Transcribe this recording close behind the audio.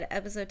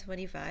Episode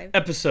 25.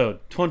 Episode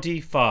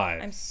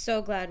 25. I'm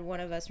so glad one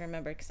of us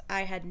remembered because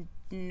I had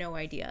no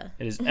idea.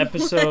 It is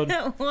episode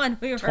one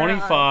we were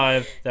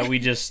 25 that we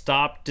just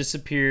stopped,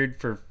 disappeared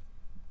for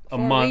a 4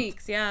 month.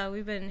 weeks. Yeah,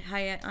 we've been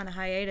on a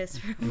hiatus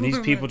for And these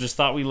 4 people months. just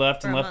thought we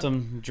left and For a left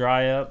them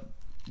dry up.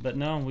 But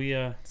no, we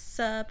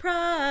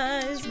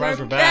Surprise!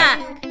 we're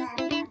back.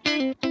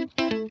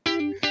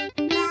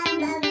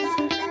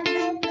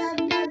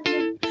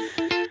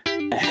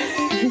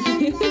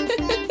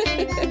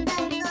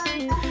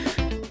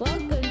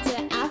 Welcome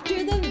to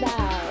After the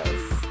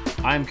Vows.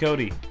 I'm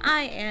Cody.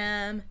 I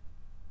am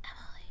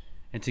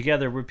And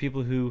together we're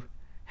people who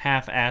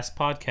half-ass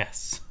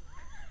podcasts.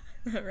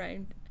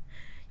 right.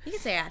 You can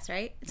say ass,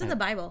 right? It's in the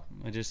Bible.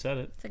 I just said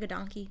it. It's like a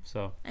donkey.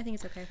 So I think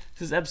it's okay.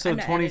 this is episode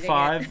not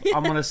 25. editing it.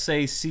 I'm going to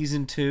say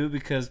season 2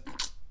 because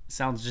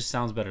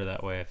sounds better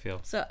that way, I feel.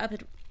 So up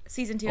at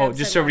season 2. Oh, episode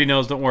just so everybody 1.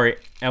 knows, don't worry.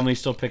 Emily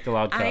still picked the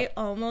loud cup. I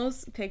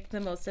almost picked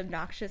the most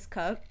obnoxious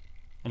cup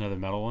Another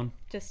metal one.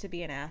 just to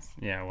be an ass.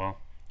 Yeah,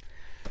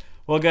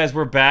 well, guys,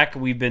 we're back.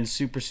 We've been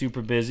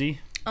super busy.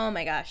 Oh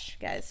my gosh,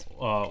 guys.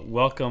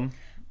 Welcome.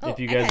 If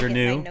you I guys gotta are get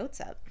new, my notes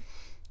up.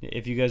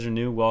 if you guys are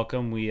new,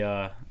 welcome.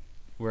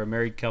 We're a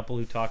married couple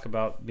who talk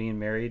about being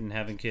married and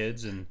having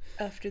kids and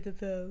After the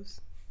vows.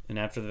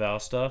 after the vow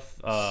stuff,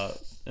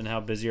 and how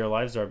busy our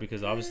lives are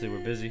because obviously we're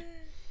busy.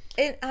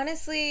 It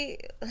honestly,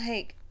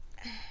 like,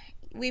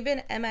 we've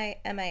been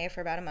MIA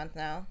for about a month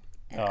now.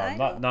 And I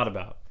don't- Not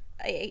about.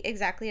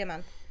 exactly a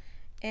month.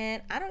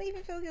 And I don't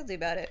even feel guilty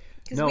about it.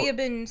 Because No. we have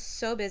been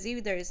so busy.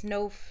 There's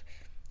no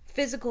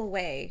physical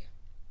way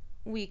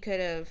we could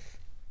have.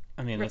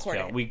 I mean, let's be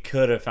Recorded. honest, we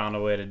could have found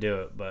a way to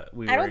do it, but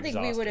we were I don't think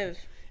we exhausted. would have.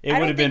 It I would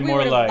don't have think been we more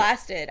would have like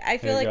lasted. I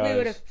feel "Hey, like we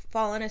would have guys."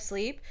 fallen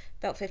asleep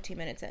about 15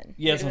 minutes in.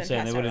 Yeah, We'd that's what I'm have saying.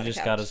 been They passed would out have on the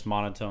just got couch. us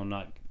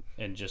monotone,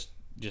 and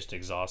just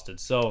exhausted.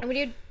 So,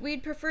 And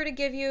we'd prefer to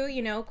give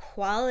you,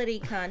 quality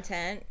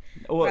content.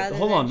 well, rather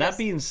hold than on. That just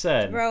being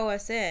said, throw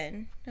us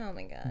in. Oh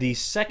my god. the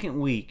second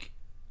week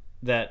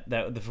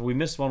we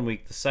missed 1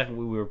 week. The second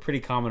week we were pretty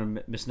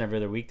common missing every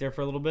other week there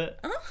for a little bit.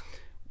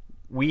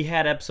 We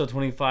had episode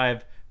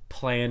 25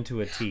 planned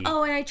to a T.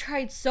 Oh, and I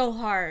tried so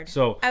hard.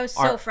 So I was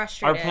so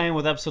frustrated. Our plan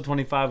with episode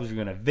 25 was we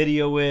were going to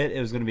video it. It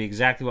was going to be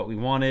exactly what we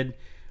wanted.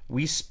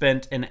 We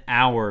spent an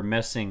hour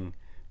messing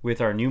with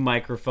our new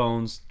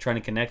microphones, trying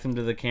to connect them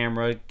to the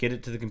camera, get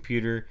it to the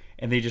computer,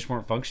 and they just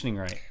weren't functioning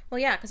right. Well,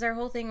 yeah, because our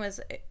whole thing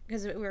was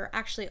because we were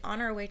actually on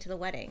our way to the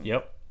wedding,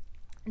 Yep.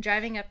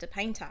 driving up to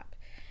Pine Top.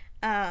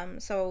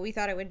 So we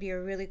thought it would be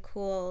a really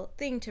cool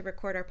thing to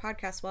record our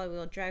podcast while we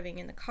were driving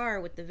in the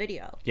car with the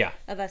video Yeah.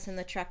 of us in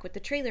the truck with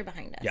the trailer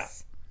behind us. Yeah.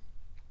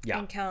 Yeah.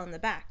 And Cal in the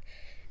back.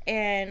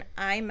 And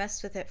I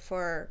messed with it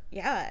for,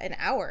 an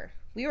hour.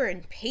 We were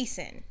in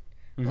Payson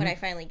Mm-hmm. when I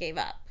finally gave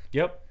up.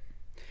 Yep.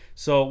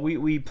 So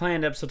we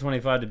planned episode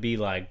 25 to be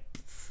like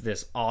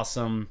this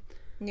awesome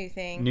New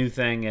thing. new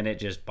thing, and it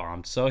just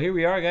bombed. So here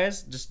we are,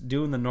 guys, just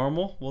doing the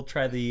normal. We'll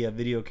try the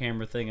video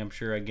camera thing, I'm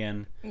sure,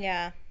 again.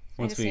 Yeah.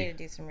 I Once just need to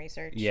do some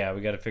research. Yeah,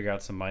 we got to figure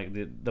out some mic.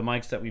 The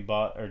mics that we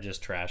bought are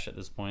just trash at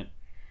this point.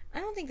 I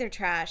don't think they're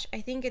trash.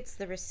 I think it's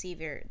the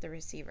receiver.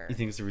 You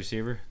think it's the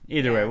receiver?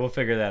 Either Yeah. way, we'll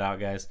figure that out,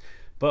 guys.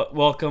 But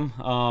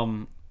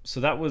welcome. So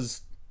that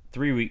was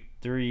 3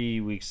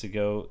 weeks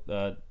ago.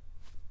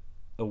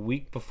 A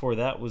week before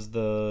that was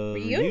the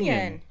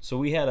Reunion. So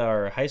we had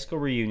our high school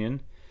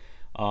reunion,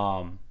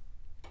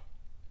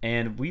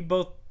 and we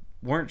both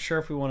weren't sure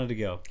if we wanted to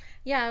go.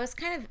 Yeah, I was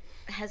kind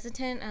of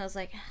hesitant. I was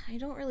like, I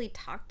don't really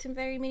talk to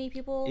very many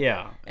people.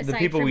 Yeah, the Aside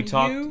people we from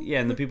talked. you? Yeah,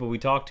 and the people we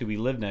talked to, we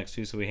live next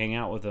to, so we hang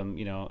out with them,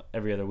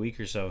 every other week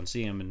or so, and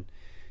see them and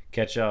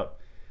catch up.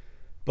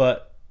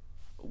 But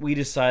we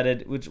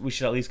decided we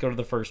should at least go to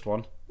the first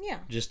one, Yeah.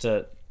 just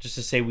to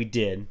say we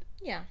did,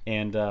 Yeah.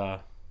 and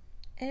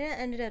And it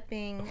ended up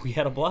being. we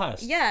had a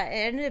blast. Yeah, it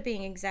ended up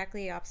being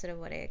exactly the opposite of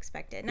what I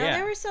expected. Now, Yeah.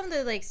 there were some of the,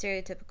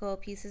 stereotypical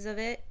pieces of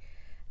it.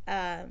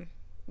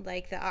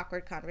 Like the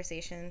awkward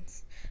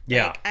conversations.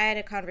 Yeah. Like, I had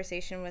a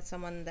conversation with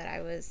someone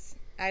that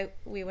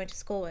we went to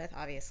school with,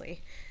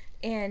 obviously.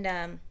 And,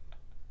 That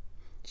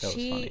was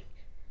funny.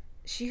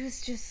 she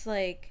was just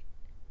like,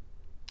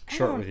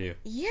 Short with you.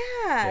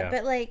 Yeah,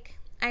 but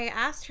I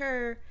asked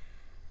her,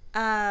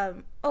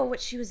 what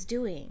she was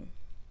doing,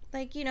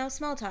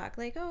 small talk,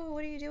 oh,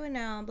 what are you doing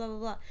now, blah blah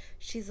blah.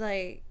 She's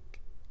like,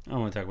 I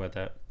don't want to talk about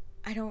that.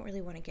 I don't really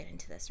want to get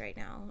into this right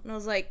now. And I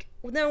was like,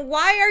 well, then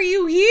why are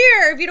you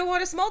here if you don't want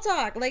to small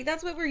talk?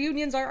 That's what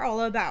reunions are all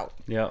about.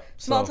 Yeah.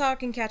 Small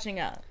talk and catching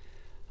up.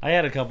 I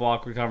had a couple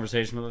awkward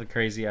conversations with the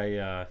crazy.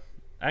 I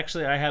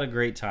had a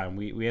great time.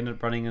 We ended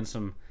up running in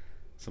some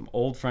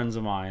old friends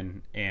of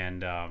mine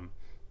and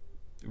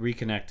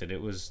reconnected.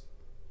 It was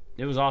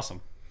awesome.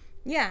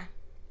 Yeah.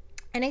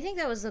 And I think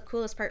that was the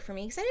coolest part for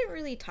me because I didn't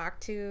really talk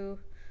to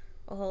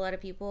a whole lot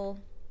of people.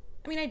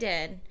 I mean, I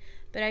did.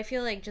 But I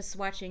feel like just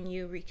watching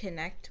you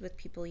reconnect with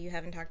people you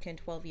haven't talked to in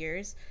 12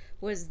 years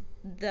was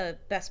the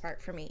best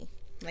part for me.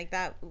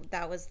 That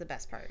was the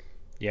best part.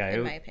 Yeah,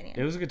 in my opinion.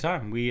 It was a good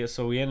time. We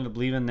ended up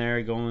leaving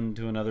there, going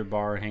to another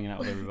bar, hanging out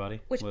with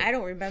everybody. Which I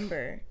don't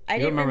remember. I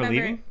You don't didn't remember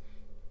leaving?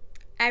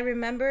 I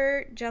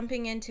remember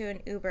jumping into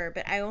an Uber,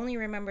 but I only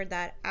remembered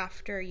that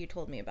after you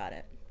told me about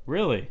it.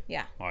 Really?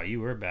 Yeah. Wow,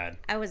 you were bad.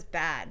 I was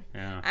bad.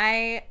 Yeah.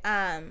 I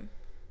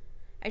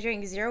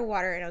drank 0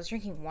 water and I was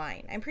drinking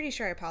wine. I'm pretty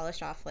sure I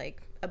polished off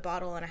like a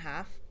bottle and a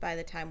half by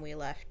the time we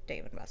left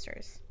Dave &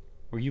 Buster's.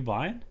 Were you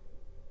buying?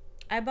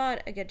 I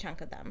bought a good chunk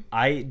of them.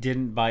 I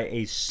didn't buy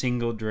a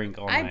single drink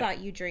all night. I bought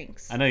you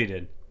drinks. I know you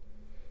did.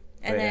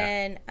 And But yeah.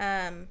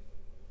 then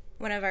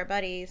one of our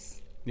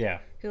buddies Yeah.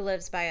 who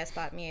lives by us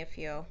bought me a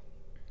few.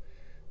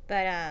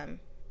 But and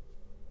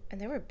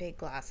they were big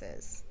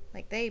glasses.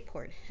 Like they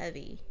poured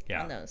heavy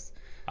Yeah. on those.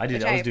 I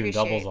did. Which I I was doing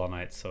doubles appreciate. all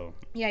night, so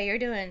Yeah, you're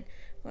doing.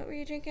 What were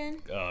you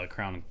drinking?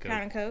 Crown and Coke.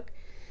 Crown and Coke.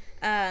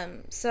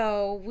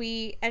 So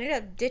we ended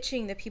up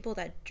ditching the people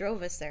that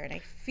drove us there, and I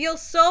feel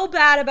so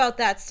bad about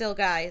that still,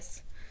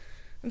 guys.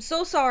 I'm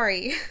so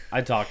sorry. I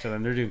talked to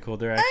them. They're doing cool.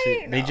 They're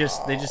actually they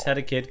just know. had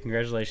a kid.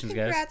 Congratulations,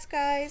 guys. Congrats,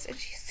 guys. And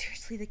she's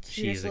seriously the cutest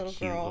She's a little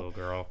cute girl. little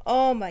girl.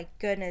 Oh my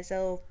goodness, that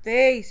little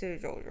face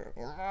is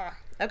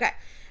okay.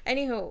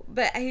 Anywho,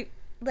 but I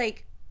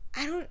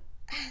don't.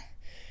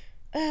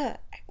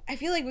 I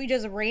feel like we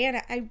just ran.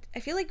 I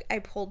feel like I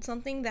pulled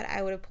something that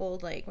I would have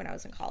pulled like when I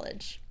was in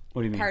college.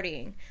 What do you mean?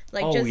 Partying,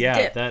 like Oh, just yeah,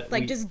 dip, that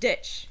like we- just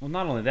ditch, Well,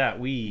 not only that,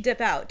 we dip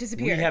out,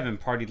 disappear.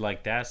 haven't partied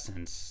like that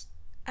since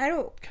I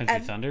don't. Country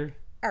Thunder.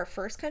 Our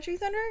first Country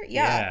Thunder,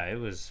 yeah. It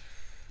was.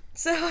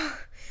 So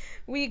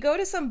we go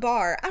to some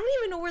bar. I don't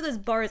even know where this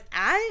bar is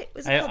at.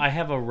 Was it called- I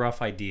have a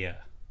rough idea.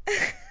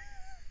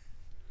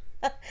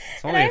 It's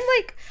and only a I'm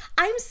like,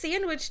 I'm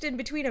sandwiched in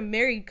between a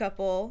married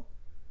couple.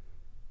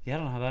 Yeah, I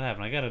don't know how that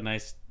happened. I got a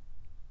nice.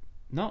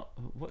 No.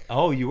 What?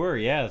 Oh, you were.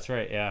 Yeah, that's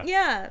right. Yeah.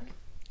 Yeah,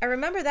 I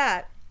remember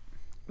that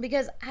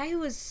because I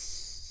was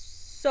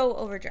so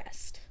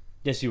overdressed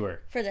Yes, you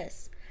were. for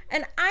this,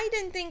 and I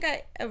didn't think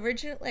I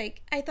originally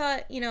I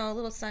thought a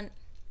little sun.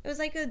 It was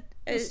like a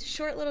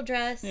short little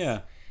dress.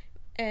 Yeah.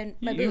 And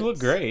my You look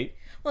boots. great.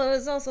 Well, it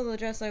was also the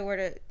dress I wore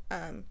to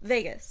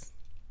Vegas,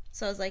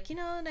 so I was like,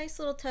 a nice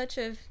little touch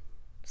of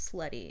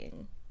slutty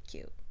and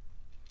cute.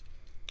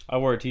 I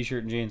wore a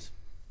t-shirt and jeans.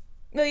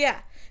 Well, yeah,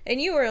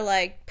 and you were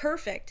like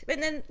perfect,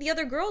 and then the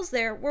other girls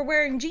there were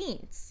wearing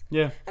jeans.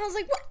 Yeah. And I was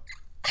like, what?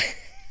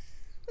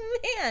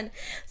 Man.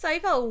 So I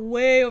felt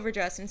way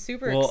overdressed and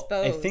super Well,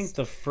 exposed. I think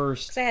the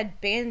first. Because I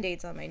had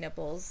Band-Aids on my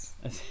nipples.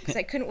 Because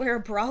I couldn't wear a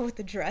bra with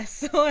the dress.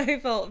 So I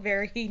felt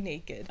very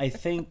naked. I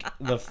think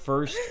the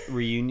first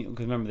reunion.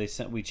 Because remember,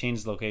 we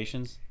changed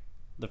locations.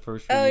 The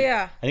first. Oh, reunion.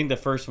 yeah. I think the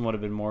first one would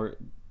have been more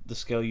the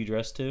scale you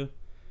dressed to,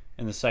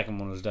 and the second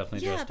one was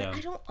definitely Yeah, dressed but down.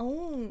 I don't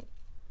own...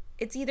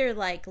 It's either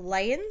like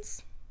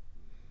Lions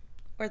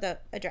or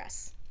a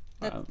dress.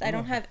 I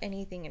don't have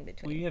anything in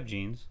between. Well, you have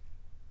jeans.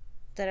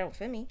 That don't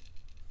fit me.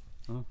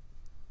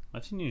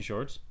 I've seen you in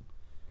shorts.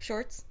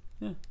 Shorts.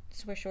 Yeah.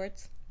 Just wear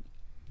shorts.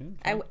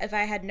 Yeah, If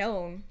I had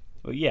known.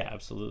 well, yeah,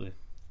 absolutely.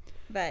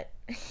 But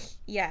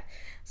yeah,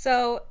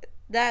 so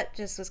that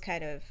just was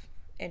kind of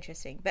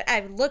interesting. But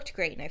I looked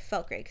great and I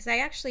felt great because I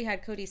actually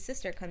had Cody's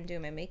sister come do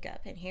my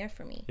makeup and hair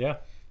for me, Yeah.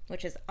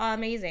 which is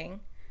amazing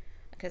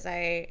because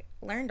I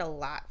learned a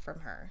lot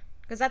from her.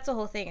 Because that's the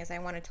whole thing is I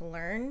wanted to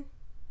learn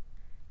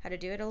how to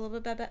do it a little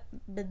bit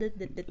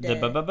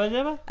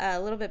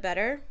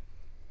better.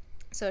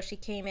 So she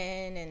came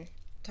in and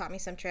taught me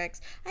some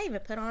tricks. I even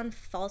put on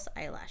false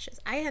eyelashes.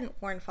 I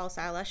hadn't worn false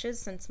eyelashes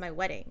since my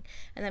wedding.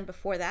 And then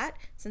before that,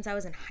 since I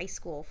was in high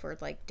school for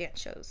like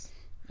dance shows.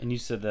 And you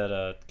said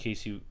that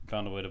Casey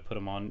found a way to put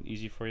them on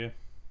easy for you.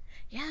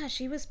 Yeah,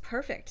 she was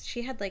perfect.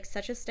 She had like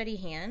such a steady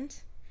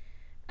hand.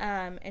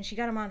 And she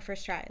got them on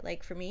first try.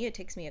 Like for me, it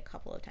takes me a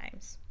couple of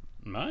times.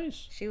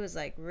 Nice. She was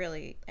like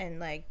really, and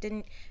like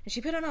and she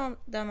put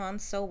them on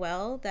so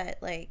well that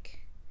like,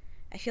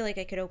 I feel like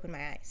I could open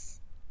my eyes.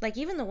 Like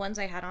even the ones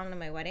I had on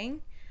my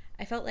wedding,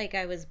 I felt like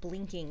I was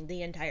blinking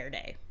the entire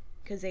day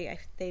because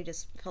they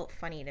just felt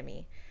funny to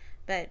me.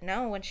 But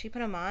no, when she put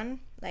them on,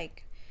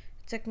 like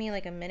it took me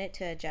like a minute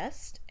to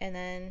adjust and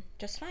then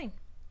just fine.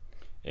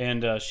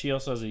 And she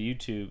also has a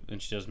YouTube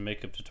and she does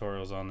makeup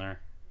tutorials on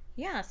there.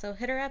 Yeah, so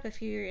hit her up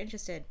if you're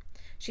interested.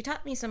 She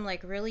taught me some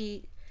like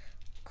really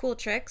cool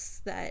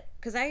tricks that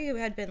because I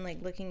had been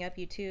like looking up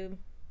YouTube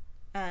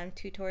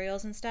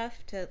tutorials and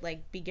stuff to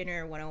like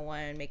beginner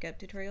 101 makeup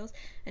tutorials,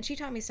 and she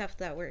taught me stuff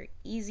that were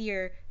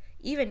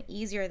even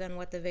easier than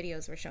what the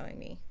videos were showing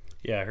me.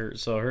 Yeah, her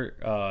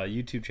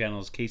YouTube channel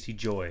is Casey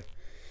Joy,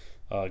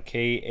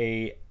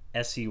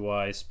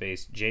 Kasey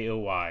space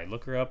Joy.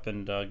 Look her up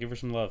and give her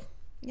some love.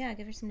 Yeah,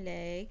 give her some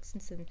legs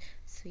and some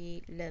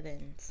sweet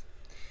lovin's.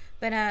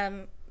 But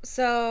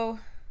so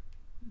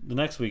The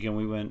next weekend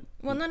we went.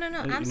 well, no, You're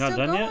I'm not still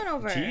done going yet?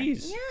 over.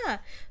 Jeez. Yeah,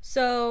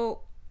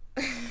 so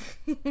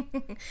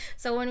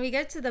so when we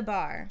get to the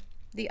bar,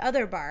 the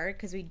other bar,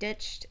 because we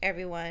ditched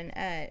everyone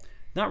at.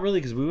 Not really,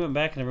 because we went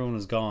back and everyone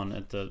was gone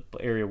at the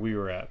area we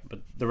were at, but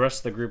the rest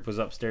of the group was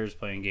upstairs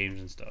playing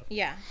games and stuff.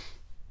 Yeah.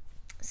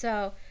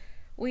 So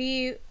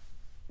we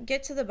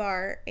get to the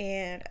bar,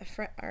 and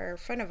our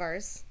friend of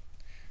ours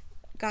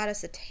got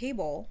us a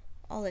table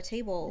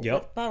Yep.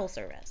 with bottle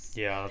service.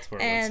 Yeah, that's where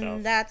it went And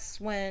south.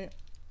 that's when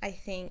I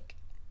think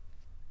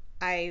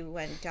I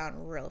went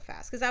down real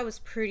fast because I was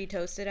pretty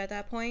toasted at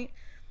that point.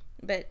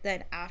 But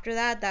then after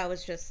that, that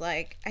was just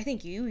like, I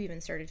think you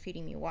even started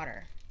feeding me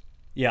water.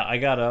 Yeah, I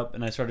got up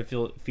and I started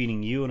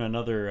feeding you and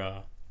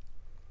another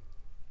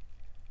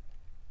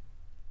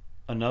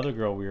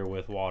girl we were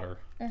with water.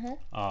 I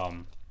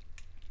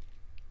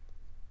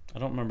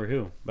don't remember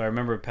who, but I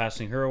remember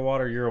passing her a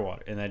water, your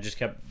water, and I just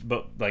kept,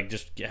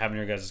 just having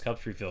your guys'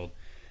 cups refilled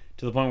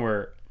to the point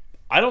where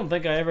I don't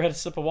think I ever had a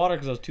sip of water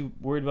because I was too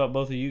worried about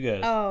both of you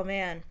guys. Oh,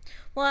 man.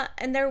 Well,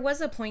 and there was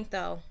a point,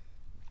 though.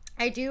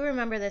 I do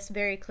remember this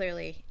very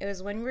clearly. It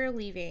was when we were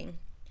leaving,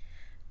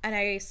 and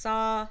I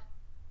saw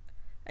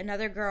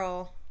another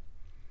girl,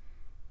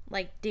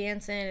 like,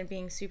 dancing and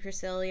being super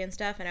silly and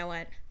stuff, and I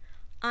went,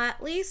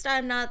 at least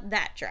I'm not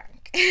that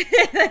drunk.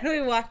 And then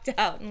we walked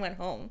out and went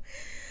home.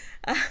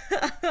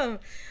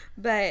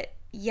 But,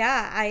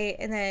 yeah,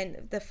 and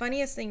then the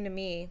funniest thing to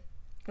me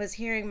was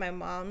hearing my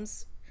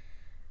mom's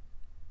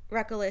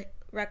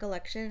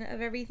recollection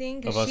of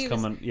everything. Of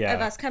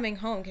us coming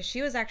home, because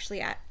she was actually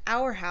at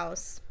our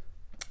house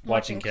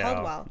watching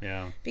Caldwell.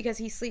 Yeah. Because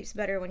he sleeps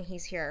better when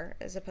he's here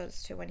as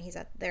opposed to when he's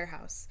at their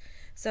house.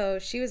 So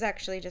she was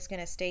actually just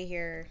going to stay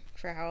here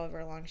for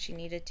however long she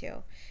needed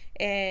to.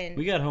 And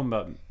we got home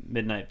about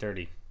midnight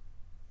 30.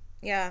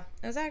 Yeah,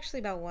 it was actually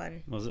about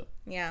 1. Was it?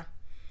 Yeah.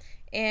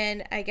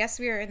 And I guess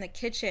we were in the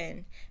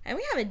kitchen, and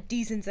we have a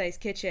decent sized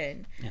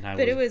kitchen. And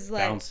it was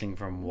like bouncing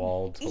from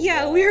wall to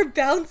wall. We were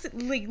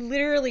bouncing, like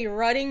literally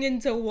running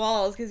into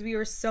walls because we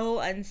were so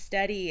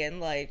unsteady and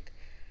like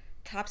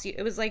topsy.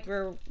 It was like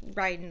we're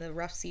riding the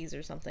rough seas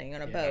or something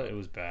on a boat. It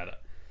was bad.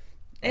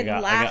 And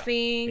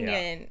laughing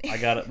and I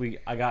got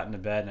into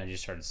bed and I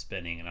just started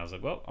spinning and I was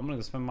like, well, I'm gonna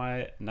go spend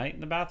my night in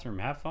the bathroom,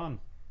 have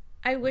fun.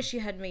 I wish you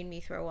had made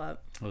me throw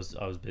up. I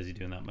was busy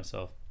doing that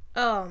myself.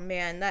 Oh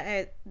man,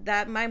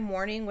 that my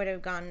morning would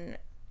have gone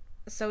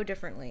so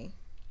differently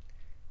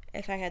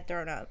if I had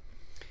thrown up.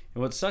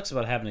 And what sucks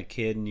about having a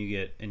kid and you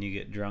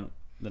get drunk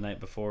the night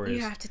before is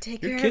you have to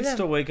take care your of them. kids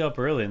still wake up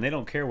early and they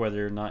don't care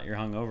whether or not you're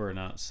hungover or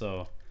not.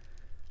 So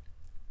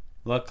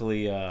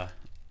luckily, our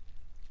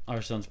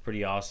son's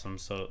pretty awesome.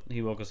 So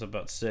he woke us up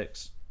about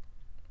 6.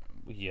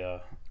 We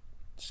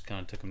just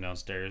kind of took him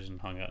downstairs and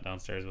hung out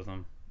downstairs with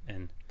him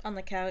and on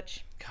the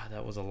couch. God,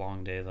 that was a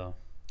long day though.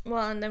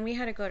 Well, and then we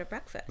had to go to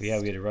breakfast. We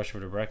had to rush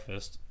over to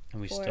breakfast,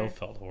 and we still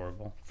felt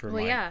horrible for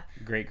my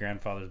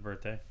great-grandfather's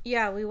birthday.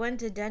 Yeah, we went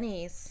to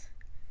Denny's,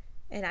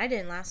 and I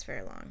didn't last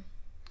very long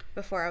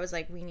before I was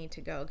like, we need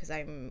to go because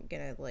I'm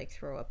going to, like,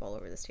 throw up all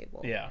over this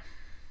table. Yeah.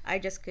 I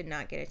just could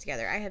not get it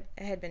together. I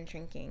had been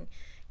drinking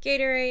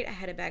Gatorade. I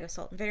had a bag of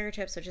salt and vinegar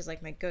chips, which is,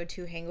 like, my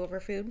go-to hangover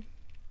food.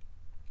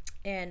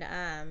 And,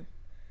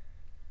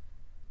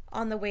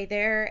 on the way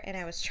there, and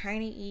I was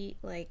trying to eat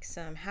like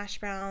some hash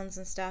browns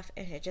and stuff,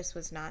 and it just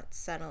was not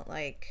settled.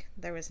 Like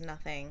there was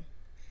nothing.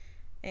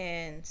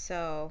 And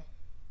so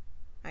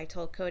I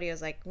told Cody, I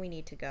was like, we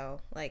need to go.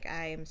 Like,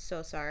 I am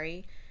so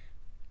sorry,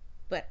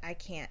 but I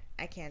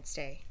can't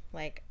stay.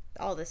 Like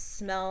all the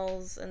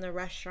smells in the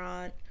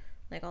restaurant,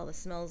 like all the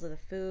smells of the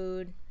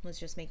food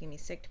was just making me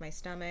sick to my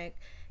stomach.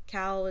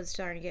 Cal was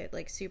starting to get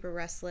like super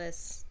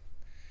restless.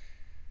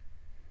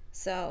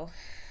 So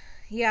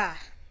yeah,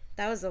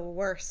 that was the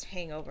worst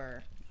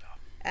hangover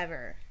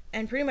ever.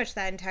 And pretty much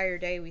that entire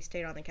day we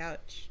stayed on the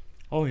couch.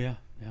 Oh yeah.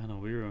 Yeah, no,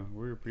 we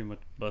were pretty much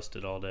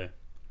busted all day.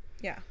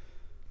 Yeah.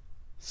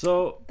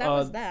 So that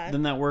was that.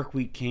 Then that work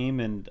week came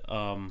and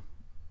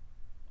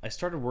I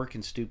started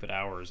working stupid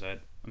hours.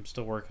 I'm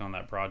still working on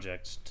that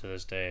project to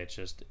this day. It's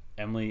just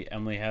Emily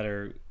had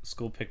her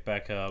school picked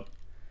back up.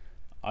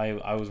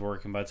 I was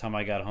working. By the time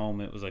I got home,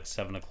 it was like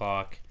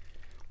 7:00.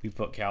 We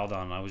put Cal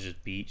down. I was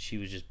just beat. She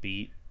was just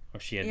beat. Or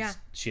she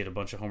had a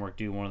bunch of homework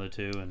due, one of the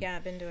two. And yeah,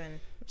 I've been doing.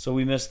 So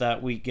we missed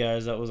that week,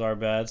 guys. That was our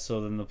bad.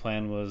 So then the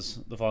plan was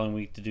the following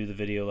week to do the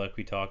video like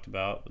we talked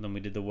about. But then we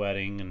did the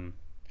wedding and.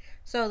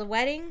 So the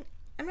wedding,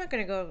 I'm not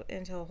going to go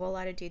into a whole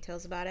lot of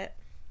details about it.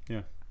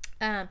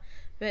 Yeah.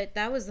 But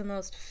that was the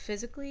most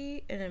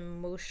physically and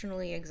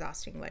emotionally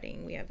exhausting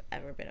wedding we have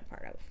ever been a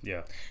part of.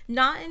 Yeah.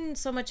 Not in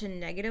so much a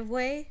negative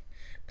way,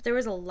 but there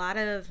was a lot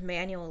of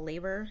manual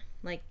labor,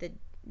 like the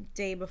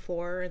day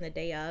before and the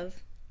day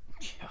of.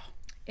 Yeah.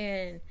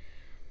 And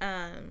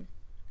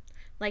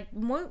like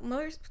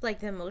more like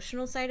the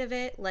emotional side of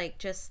it, like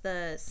just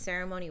the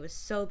ceremony was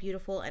so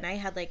beautiful, and I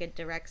had like a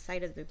direct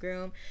sight of the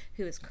groom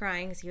who was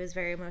crying because he was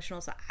very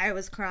emotional, so I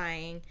was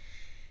crying.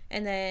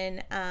 And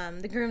then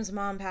the groom's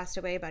mom passed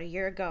away about a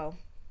year ago,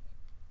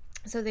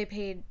 so they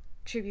paid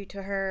tribute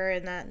to her,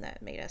 and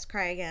that made us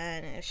cry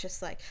again. And it's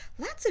just like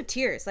lots of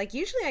tears. Like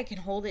usually I can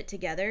hold it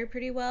together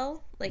pretty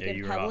well, like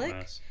in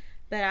public,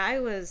 but I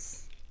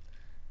was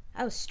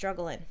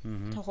struggling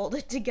to hold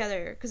it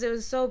together because it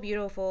was so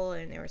beautiful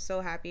and they were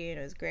so happy and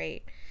it was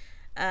great.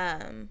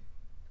 And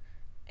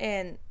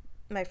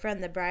my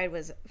friend, the bride,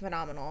 was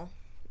phenomenal.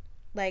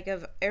 Like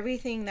of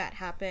everything that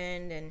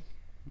happened, and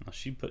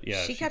she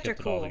kept her it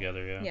cool all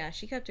together. Yeah. Yeah,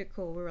 she kept it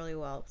cool really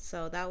well.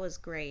 So that was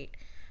great.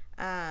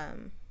 We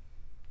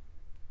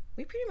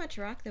pretty much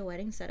rocked the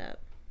wedding setup.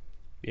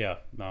 Yeah,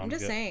 no, I'm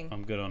just good. saying.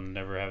 I'm good on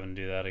never having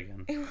to do that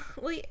again.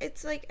 Well,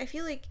 it's like I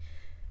feel like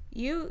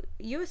you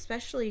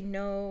especially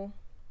know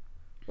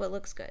what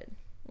looks good.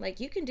 Like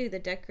you can do the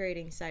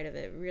decorating side of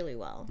it really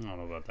well. I don't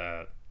know about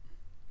that.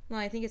 Well,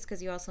 I think it's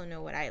because you also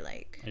know what I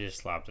like. I just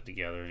slapped it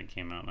together and it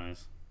came out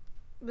nice.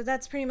 But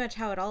that's pretty much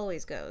how it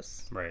always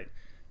goes. Right.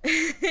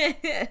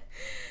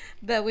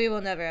 But we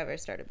will never ever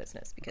start a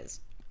business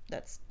because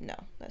that's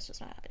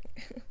just not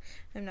happening.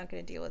 I'm not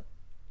going to deal with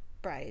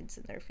brides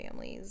and their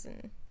families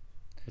and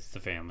It's the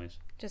families.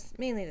 just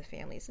mainly the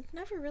families. It's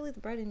never really the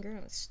bride and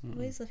groom. It's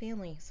always the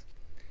families.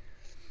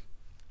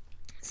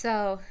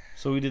 So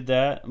So we did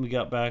that. And we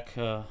got back.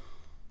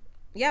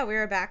 yeah, we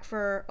were back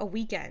for a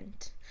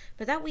weekend.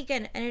 But that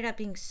weekend ended up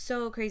being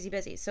so crazy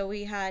busy. So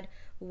we had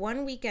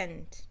one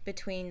weekend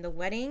between the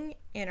wedding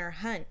and our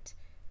hunt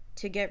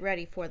to get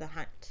ready for the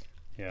hunt.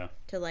 Yeah.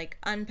 To like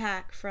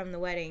unpack from the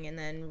wedding and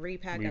then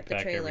repack up the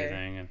trailer.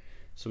 Everything, and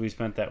so we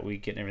spent that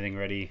week getting everything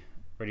ready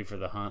for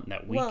the hunt. And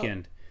that Well,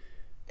 weekend,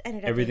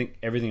 Ended up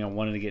everything I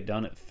wanted to get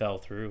done, it fell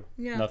through.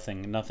 Yeah.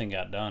 Nothing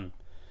got done.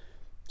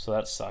 So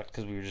that sucked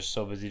because we were just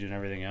so busy doing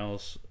everything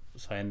else.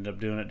 So I ended up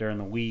doing it during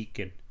the week,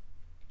 and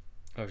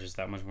I was just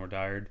that much more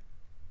tired.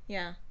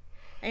 Yeah.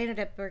 I ended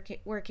up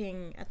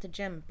working at the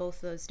gym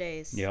both those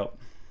days. Yep.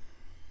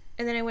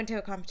 And then I went to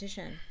a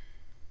competition.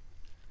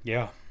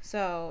 Yeah.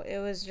 So it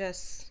was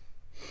just...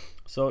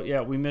 So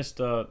yeah, we missed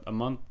a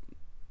month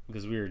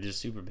because we were just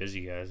super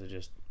busy, guys.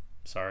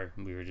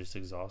 We were just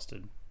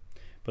exhausted.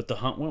 But the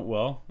hunt went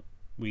well.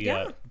 We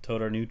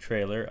towed our new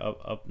trailer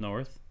up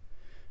north.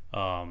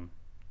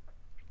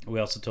 We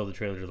also towed the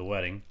trailer to the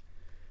wedding,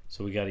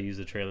 so we got to use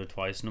the trailer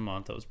twice in a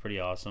month. That was pretty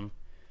awesome.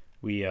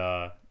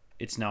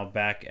 It's now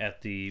back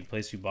at the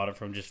place we bought it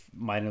from. Just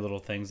minor little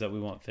things that we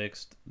want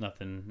fixed.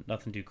 Nothing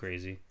too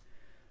crazy.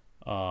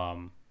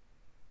 Cody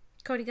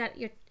you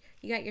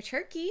got your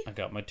turkey. I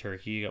got my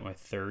turkey. I got my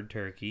third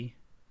turkey.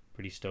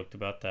 Pretty stoked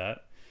about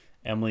that.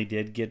 Emily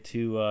did get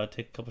to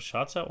take a couple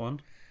shots at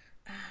one.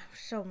 I'm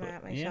so mad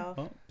at myself.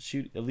 Yeah, well,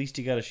 shoot. At least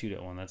you got to shoot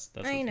at one. That's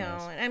I know,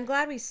 nice. and I'm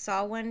glad we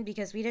saw one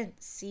because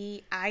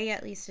I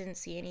at least didn't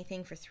see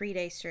anything for 3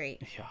 days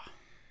straight. Yeah.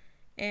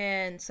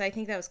 And so I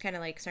think that was kind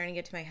of like starting to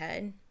get to my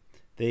head.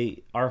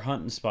 Our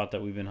hunting spot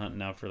that we've been hunting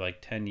now for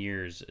like 10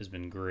 years has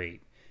been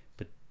great.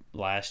 But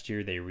last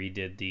year they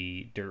redid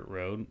the dirt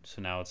road,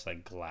 so now it's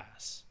like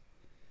glass.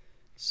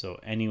 So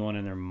anyone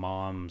and their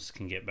moms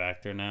can get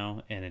back there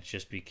now, and it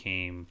just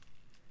became...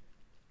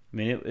 I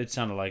mean, it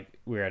sounded like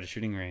we were at a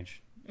shooting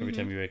range. Every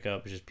time you wake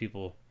up, it's just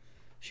people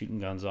shooting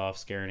guns off,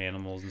 scaring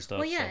animals and stuff.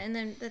 Well, yeah, so. and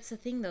then that's the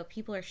thing, though.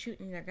 People are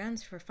shooting their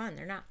guns for fun.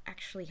 They're not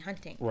actually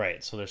hunting.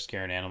 Right, so they're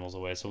scaring animals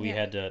away. So we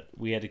had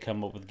to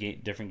come up with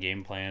different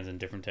game plans and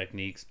different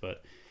techniques.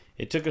 But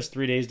it took us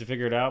 3 days to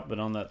figure it out. But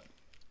on the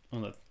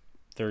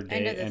third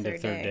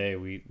day,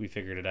 we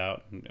figured it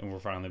out, and we're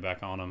finally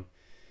back on them.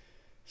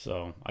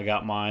 So I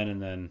got mine,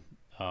 and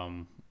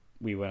then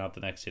we went out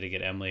the next day to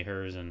get Emily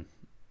hers, and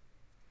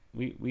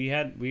we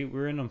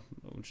were in them,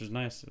 which was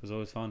nice. It was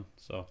always fun.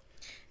 So,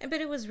 but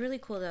it was really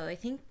cool though. I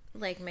think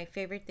like my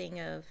favorite thing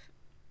of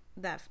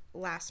that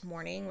last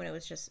morning when it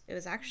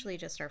was actually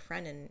just our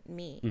friend and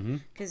me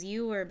because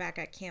you were back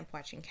at camp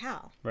watching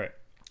Cal, right?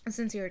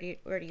 Since you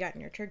already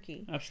gotten your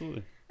turkey,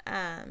 Absolutely.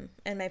 And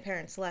my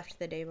parents left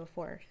the day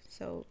before,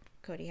 so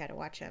Cody had to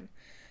watch him.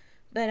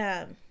 But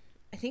I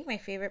think my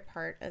favorite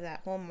part of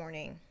that whole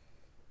morning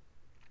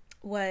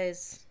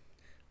was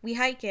we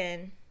hike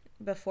in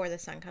before the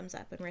sun comes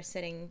up and we're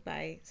sitting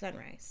by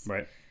sunrise.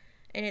 Right.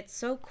 And it's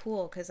so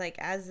cool because like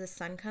as the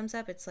sun comes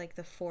up, it's like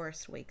the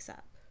forest wakes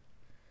up.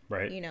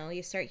 Right. You know,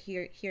 you start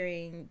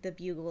hearing the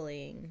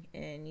bugling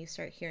and you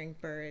start hearing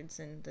birds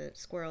and the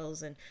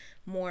squirrels and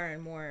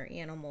more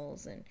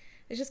animals. And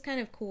it's just kind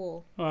of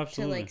cool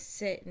to like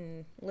sit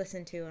and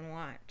listen to and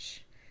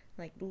watch.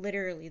 Like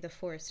literally the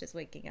forest is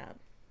waking up.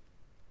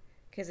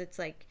 Because it's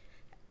like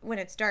when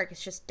it's dark,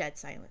 it's just dead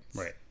silence.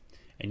 Right.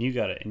 And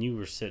you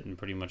were sitting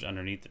pretty much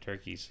underneath the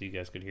turkey so you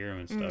guys could hear them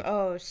and stuff.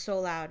 Oh,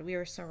 so loud. We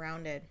were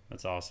surrounded.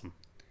 That's awesome.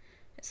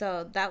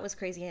 So that was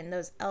crazy. And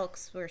those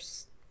elks were,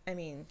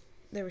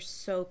 they were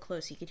so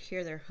close. You could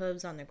hear their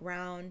hooves on the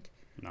ground.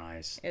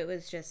 Nice. It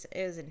was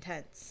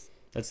intense.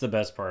 That's the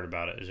best part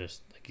about it, is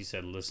just, like you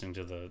said, listening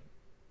to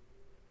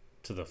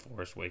the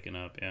forest waking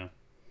up, yeah.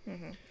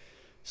 Mm-hmm.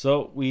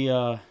 So we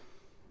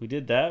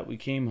did that. We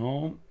came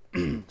home.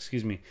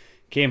 Excuse me.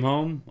 Came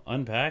home,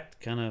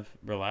 unpacked, kind of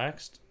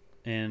relaxed,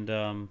 and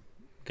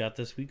got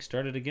this week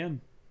started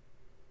again.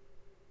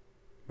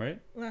 Right?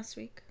 Last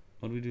week.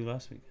 What did we do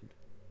last weekend?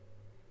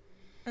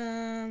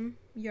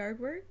 Yard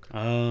work.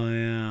 Oh,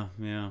 yeah.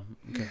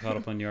 Got caught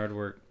up on yard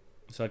work.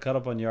 So I caught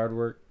up on yard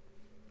work.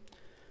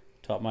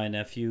 Taught my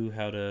nephew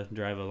how to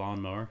drive a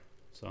lawnmower.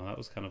 So that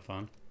was kind of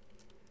fun.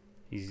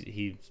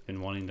 He's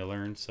been wanting to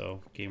learn,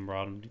 so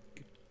brought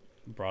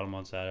him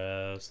on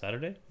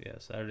Saturday. Yeah,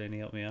 Saturday, and he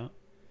helped me out.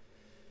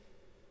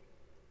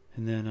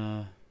 And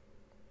then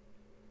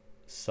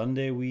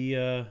Sunday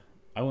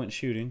I went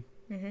shooting.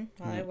 Mm-hmm.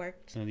 While I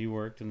worked. And you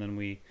worked, and then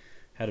we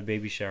had a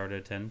baby shower to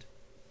attend,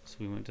 so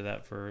we went to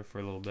that for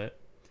a little bit.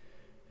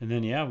 And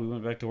then, yeah, we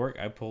went back to work.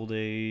 I pulled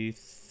a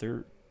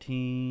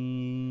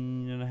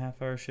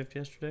 13.5-hour shift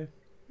yesterday.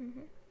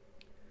 Mm-hmm.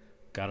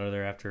 Got out of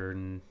there after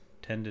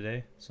 10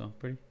 today. So,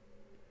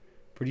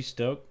 pretty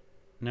stoked.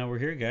 Now we're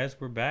here, guys.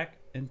 We're back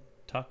and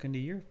talking to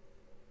your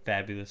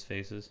fabulous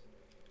faces.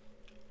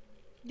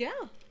 Yeah.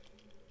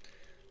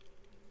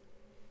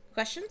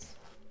 Questions?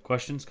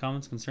 Questions,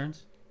 comments,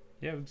 concerns?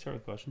 Yeah, we can start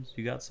with questions.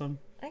 You got some?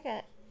 I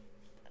got.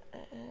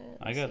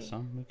 I got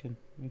some.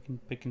 We can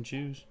pick and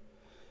choose.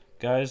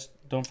 Guys,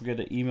 don't forget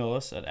to email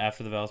us at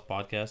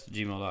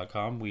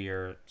afterthevowspodcast@gmail.com. We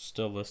are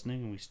still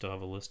listening, and we still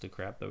have a list of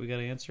crap that we got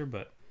to answer,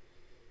 but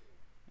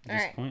at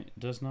this point, it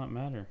does not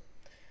matter.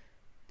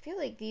 I feel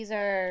like these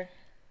are...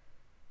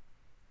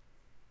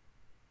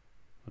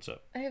 What's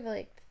up? I have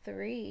like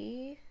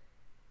 3.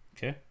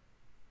 Okay.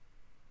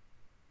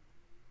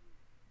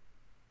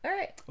 All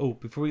right. Oh,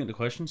 before we get into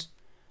questions,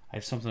 I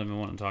have something I've been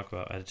wanting to talk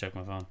about. I had to check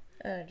my phone.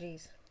 Oh,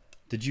 jeez.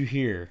 Did you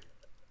hear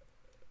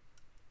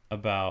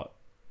about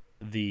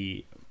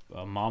the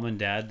mom and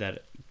dad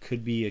that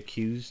could be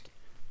accused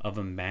of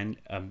abandoning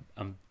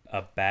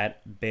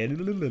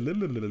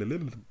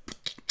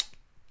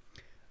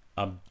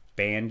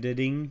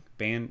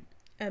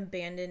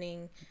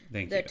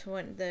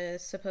the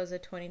supposed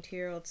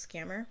 22-year-old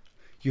scammer?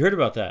 You heard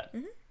about that?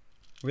 Mm-hmm.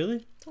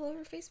 Really? It's all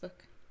over Facebook.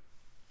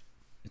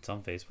 It's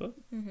on Facebook?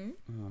 Mm-hmm.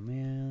 Oh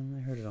man,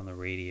 I heard it on the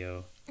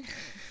radio.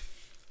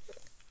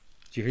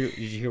 Did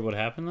you hear what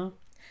happened though?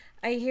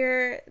 I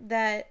hear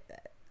that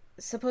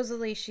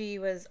supposedly she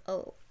was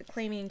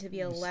claiming to be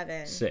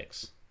 11.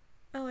 6.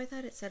 Oh, I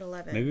thought it said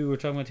 11. Maybe we were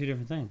talking about two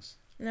different things.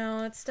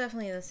 No, it's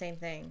definitely the same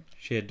thing.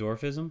 She had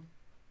dwarfism?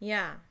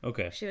 Yeah.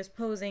 Okay. She was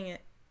posing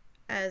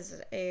as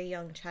a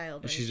young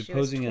child. She's she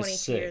posing was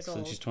as 22 years 6, old.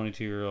 and she's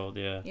 22-year-old,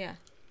 yeah. Yeah.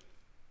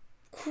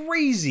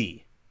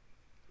 Crazy!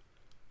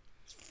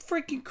 It's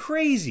freaking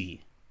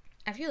crazy!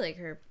 I feel like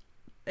her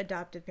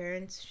adopted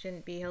parents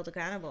shouldn't be held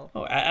accountable.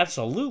 Oh,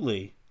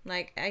 absolutely.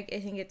 Like, I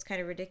think it's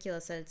kind of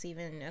ridiculous that it's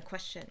even a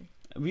question.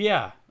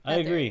 Yeah, I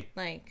agree.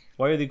 Like,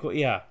 why are they?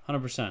 Yeah,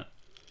 100%.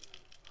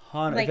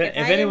 Like if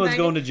anyone's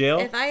going to jail,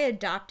 if I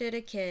adopted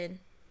a kid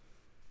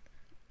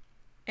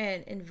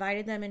and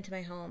invited them into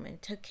my home and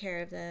took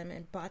care of them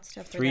and bought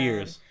stuff for 3 them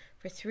years.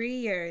 For 3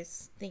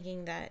 years,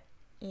 thinking that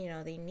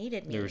they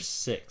needed me, they were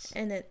 6,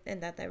 and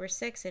that they were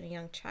 6 and a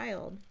young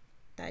child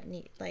that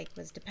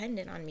was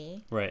dependent on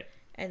me, right?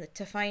 And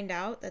to find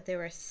out that they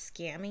were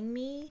scamming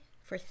me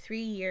for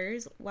 3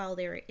 years while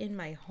they were in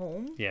my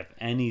home. Yeah, if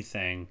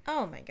anything,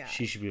 Oh my god.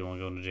 she should be the one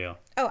going to jail.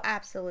 Oh,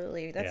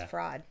 absolutely. That's Yeah.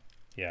 fraud.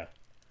 Yeah.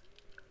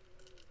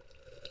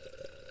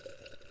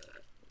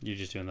 You're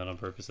just doing that on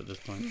purpose at this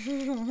point.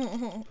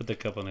 Put the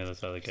cup on the other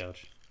side of the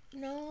couch.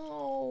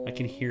 No. I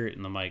can hear it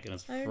in the mic, and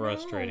it's I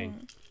frustrating. know.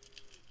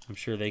 I'm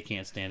sure they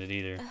can't stand it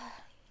either.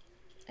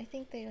 I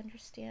think they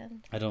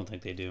understand. I don't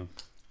think they do.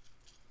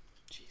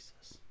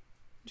 Jesus.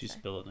 Did you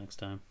spill it next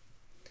time?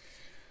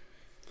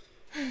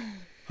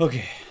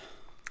 Okay.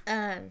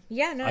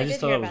 Yeah, no, I I did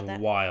just thought hear it was about that.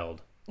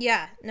 wild.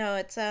 Yeah, no,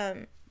 it's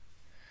I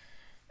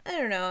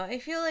don't know. I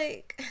feel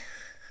like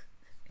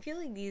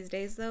these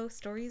days though,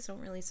 stories don't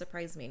really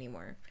surprise me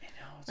anymore. I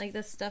know. Like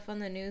the stuff on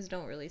the news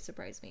don't really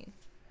surprise me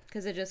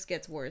because it just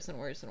gets worse and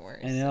worse and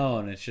worse. I know,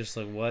 and it's just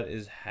like, what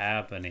is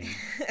happening?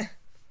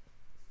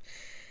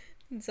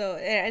 So,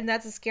 and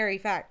that's a scary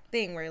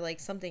thing where like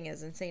something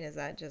as insane as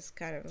that just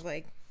kind of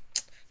like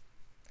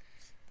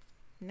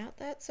not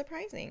that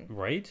surprising.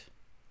 Right?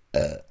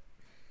 Jesus.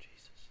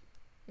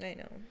 I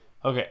know.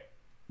 Okay.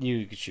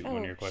 You could shoot one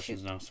of Oh, your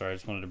questions shoot. now. Sorry, I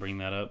just wanted to bring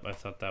that up. I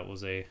thought that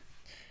was a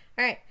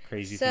All right.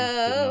 crazy So- thing.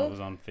 Didn't know it was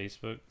on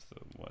Facebook, so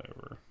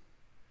whatever.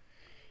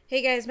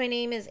 Hey guys, my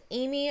name is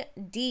Amy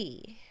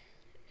D.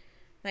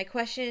 My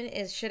question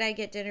is, should I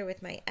get dinner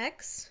with my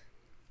ex?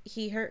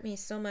 He hurt me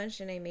so much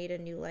and I made a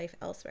new life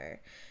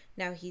elsewhere.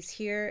 Now he's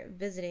here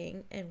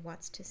visiting and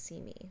wants to see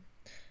me.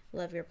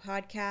 Love your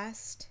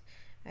podcast.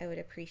 I would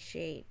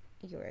appreciate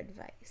your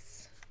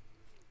advice.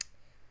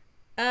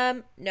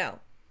 No.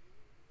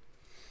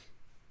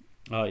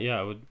 Yeah,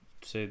 I would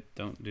say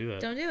don't do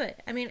that. Don't do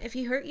it. I mean, if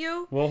he hurt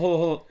you, Well,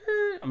 hold on.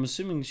 I'm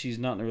assuming she's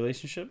not in a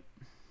relationship.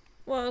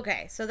 well,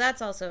 okay. So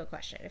that's also a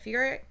question. If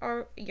you're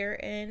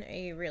in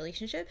a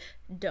relationship,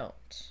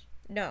 don't.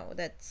 No,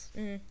 that's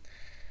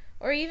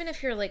or even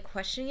if you're like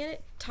questioning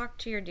it, talk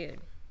to your dude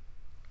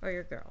or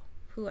your girl,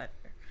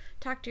 whoever.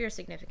 Talk to your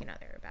significant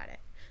other about it.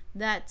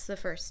 That's the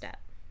first step,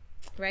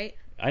 right?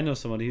 I know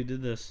somebody who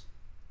did this.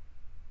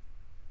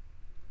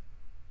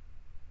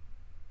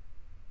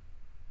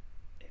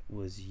 It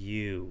was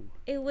you.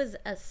 It was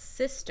a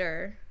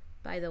sister,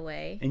 by the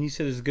way, And you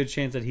said there's a good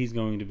chance that he's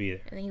going to be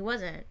there. and he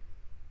wasn't.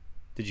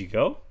 Did you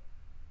go?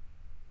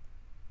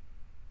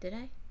 Did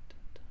I?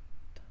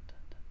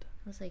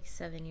 It was like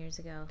 7 years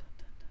ago.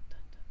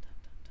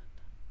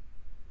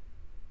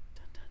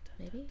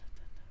 Maybe?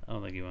 I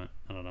don't think you went.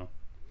 I don't know.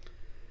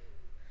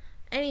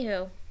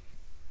 Anywho,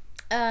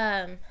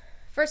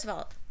 first of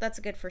all, that's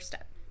a good first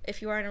step.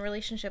 If you are in a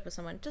relationship with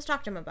someone, just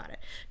talk to them about it.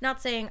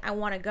 Not saying I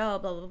want to go,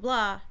 blah blah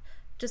blah.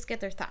 Just get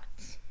their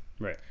thoughts.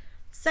 Right.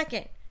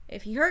 Second,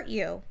 If he hurt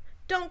you,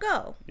 don't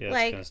go. Yeah, it's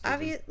like kinda stupid.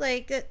 obvious,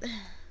 like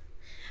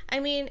I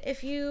mean,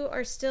 if you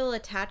are still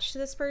attached to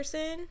this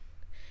person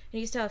and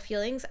you still have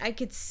feelings, I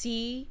could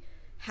see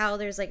how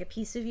there's like a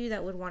piece of you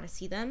that would want to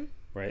see them.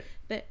 Right.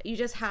 But you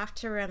just have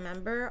to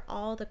remember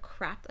all the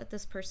crap that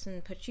this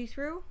person put you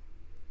through,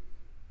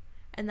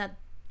 and that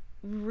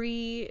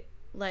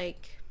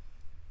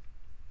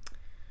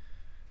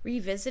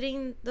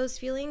revisiting those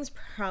feelings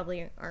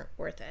probably aren't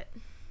worth it,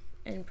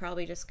 and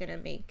probably just gonna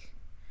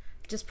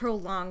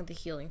prolong the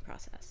healing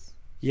process.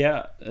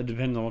 Yeah, it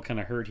depends on what kind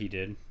of hurt he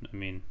did. I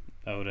mean,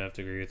 I would have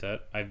to agree with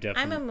that. I've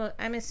definitely.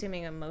 I'm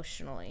assuming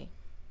emotionally,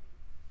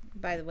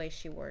 by the way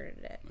she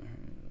worded it.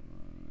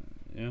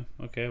 Yeah.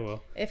 Okay.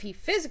 Well. If he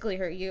physically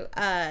hurt you,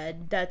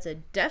 that's a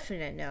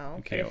definite no.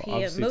 Okay. But if Well,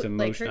 obviously, it's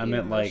emotion. hurt I you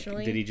meant like,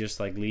 emotionally, did he just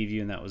like leave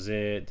you and that was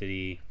it? Did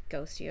he?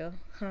 ghost you?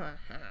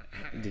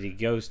 Did he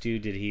ghost you?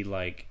 Did he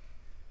like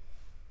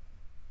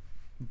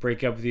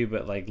break up with you,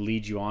 but like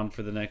lead you on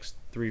for the next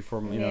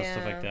 3-4 months,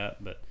 stuff like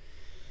that? But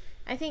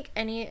I think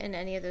in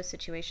any of those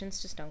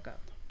situations, just don't go.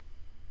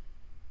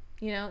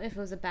 You know, if it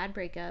was a bad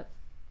breakup,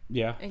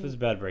 yeah, if it was a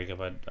bad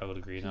breakup, I would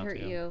agree he not hurt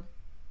to. you,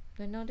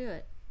 then don't do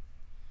it.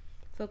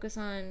 Focus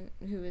on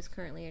who is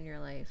currently in your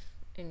life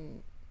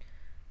and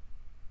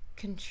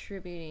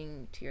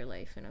contributing to your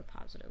life in a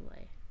positive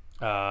way.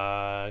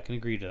 I can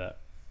agree to that.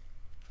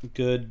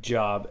 Good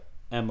job,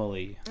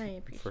 Emily, I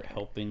appreciate for it.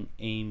 helping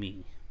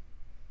Amy.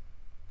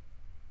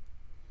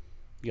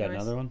 You got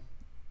Yours? another one?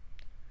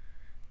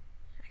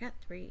 I got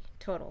 3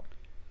 total.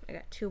 I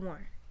got 2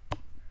 more.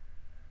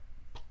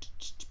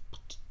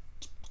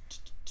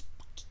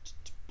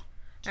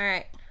 All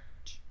right.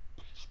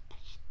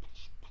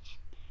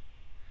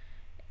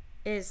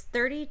 Is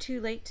 30 too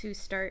late to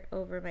start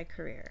over my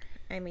career?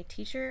 I'm a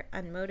teacher,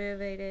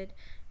 unmotivated,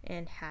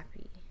 and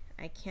happy.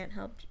 I can't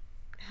help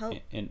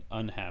And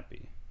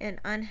unhappy. and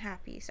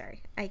unhappy.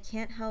 Sorry, I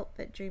can't help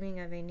but dreaming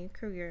of a new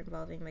career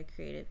involving my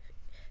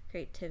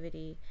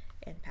creativity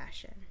and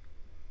passion.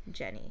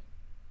 Jenny.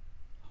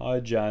 Hi,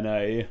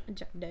 Jenny.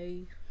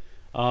 Jenny.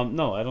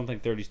 No, I don't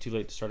think 30 is too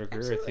late to start a career.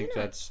 Absolutely I think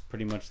not. that's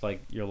pretty much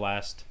like your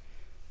last.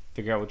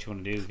 Figure out what you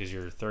want to do because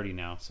you're 30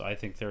 now. So I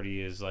think 30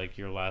 is like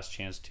your last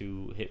chance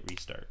to hit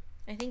restart.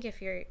 I think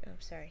if you're, oh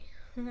sorry.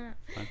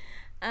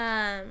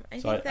 I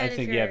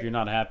think if you're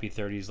not happy,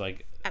 30 is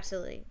like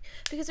absolutely,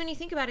 because when you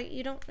think about it,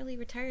 you don't really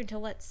retire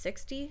until what,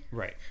 60?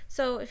 right.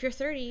 So if you're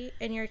 30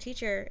 and you're a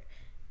teacher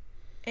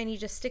and you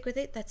just stick with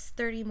it, that's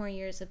 30 more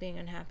years of being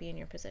unhappy in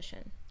your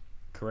position.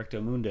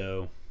 Correcto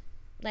mundo.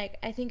 Like,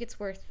 I think it's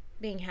worth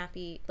being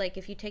happy. Like,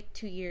 if you take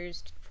 2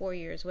 years, 4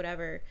 years,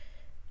 whatever,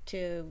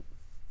 to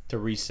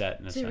reset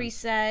in a sense.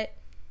 reset,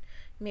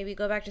 maybe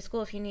go back to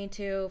school if you need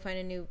to, find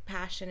a new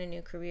passion, a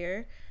new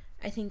career.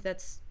 I think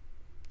that's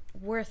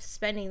worth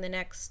spending the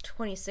next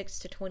 26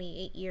 to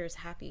 28 years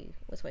happy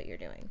with what you're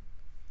doing.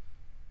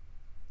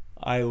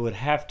 I would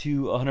have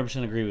to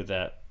 100% agree with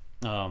that.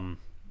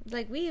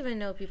 Like, we even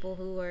know people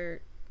who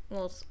are,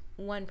 well,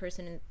 one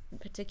person in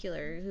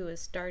particular who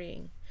is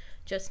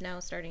just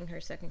now starting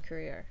her second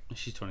career.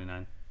 She's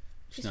 29.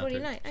 She's not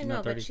 29. 30. I She's know,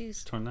 not but 30.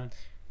 she's 29.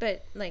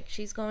 But like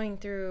she's going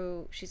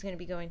to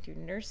be going through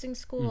nursing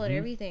school and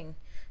everything,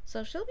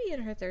 so she'll be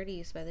in her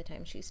 30s by the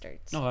time she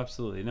starts. No,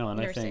 absolutely no. And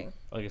nursing. I think,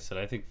 like I said,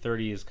 I think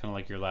 30 is kind of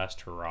like your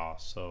last hurrah.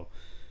 So,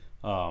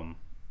 I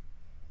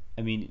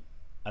mean,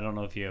 I don't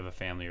know if you have a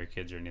family or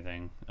kids or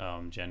anything,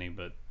 Jenny,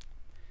 but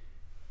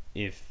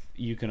if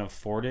you can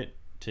afford it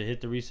to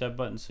hit the reset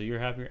button, so you're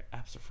happier,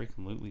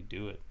 absolutely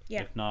do it.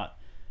 Yeah. If not,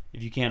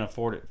 if you can't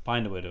afford it,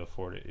 find a way to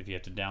afford it. If you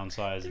have to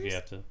downsize, if you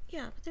have to.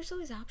 Yeah, but there's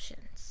always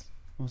options.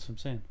 What's what I'm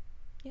saying?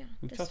 Yeah.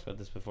 We've talked about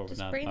this before, but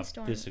not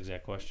brainstorm. this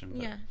exact question.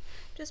 But. Yeah,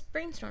 just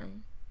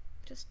brainstorm.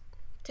 Just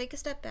take a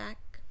step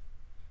back,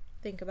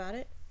 think about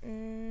it,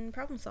 and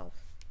problem solve.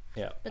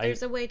 Yeah. But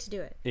there's a way to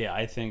do it. Yeah,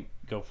 I think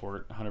go for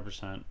it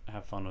 100%.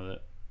 Have fun with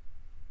it.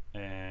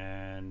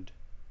 And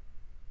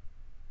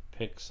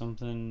pick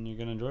something you're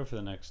going to enjoy for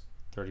the next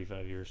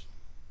 35 years.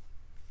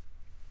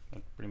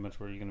 That's pretty much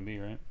where you're going to be,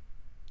 right?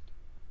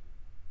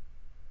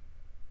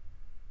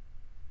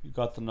 You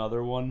got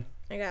another one?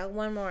 I got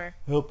one more.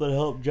 Hope that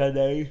helped,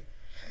 Jenny.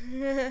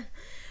 All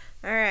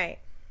right.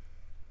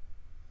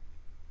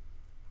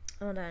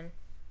 Hold on.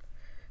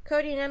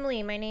 Cody and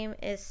Emily, my name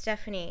is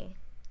Stephanie.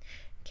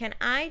 Can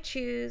I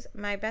choose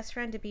my best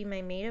friend to be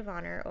my maid of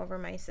honor over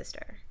my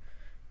sister?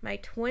 My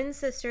twin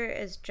sister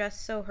is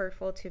just so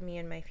hurtful to me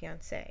and my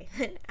fiance.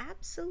 Then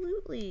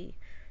absolutely,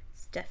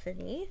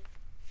 Stephanie.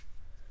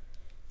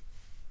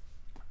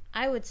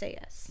 I would say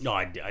yes. No,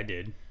 I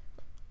did.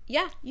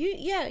 Yeah,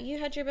 you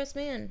had your best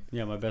man.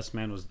 Yeah, my best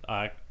man was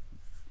my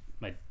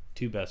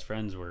two best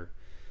friends were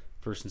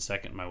first and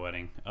second at my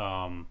wedding.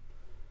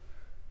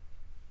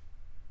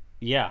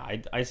 Yeah,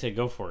 I say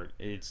go for it.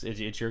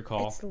 It's your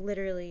call. It's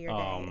literally your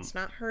day. It's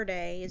not her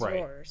day. It's right.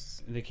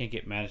 yours. They can't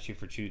get mad at you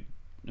for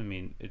I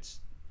mean, it's.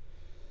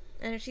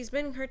 And if she's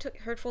been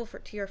hurtful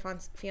to your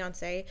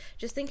fiance,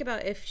 just think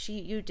about if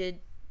you did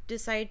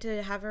decide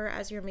to have her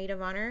as your maid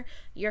of honor,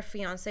 your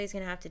fiance is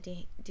gonna have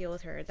to deal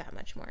with her that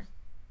much more.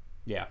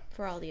 Yeah.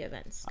 for all the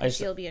events. I Because s-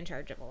 she'll be in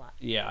charge of a lot.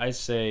 Yeah, I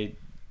say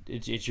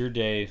it's your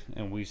day,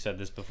 and we've said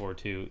this before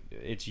too.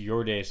 It's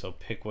your day, so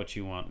pick what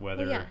you want.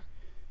 Whether yeah.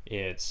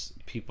 it's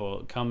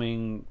people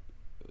coming,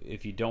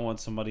 if you don't want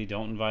somebody,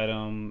 don't invite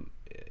them.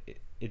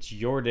 It's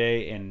your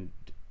day, and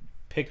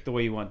pick the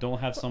way you want. Don't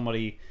have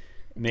somebody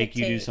make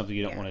you do Dictate, something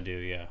you don't yeah. want to do.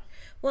 Yeah.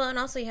 Well, and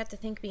also you have to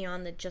think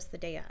beyond just the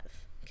day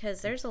of,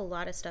 because there's a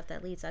lot of stuff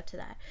that leads up to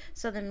that.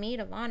 So the maid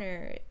of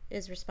honor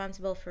is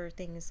responsible for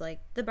things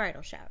like the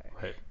bridal shower,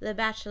 Right. the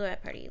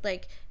bachelorette party.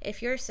 Like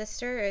if your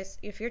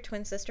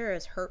twin sister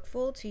is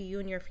hurtful to you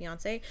and your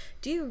fiance,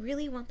 do you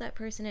really want that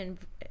person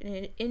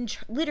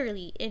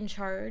literally in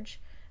charge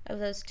of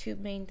those two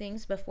main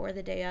things before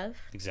the day of?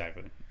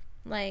 Exactly.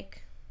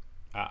 Like,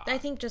 I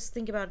think just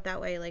think about it that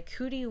way. Like,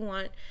 who do you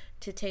want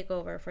to take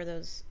over for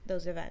those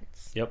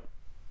events? Yep.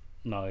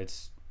 No,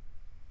 it's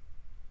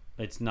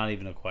not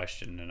even a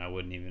question, and I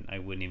wouldn't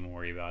even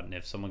worry about it. And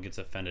if someone gets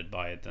offended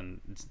by it, then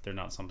they're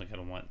not something I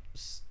don't want.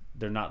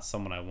 They're not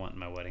someone I want in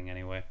my wedding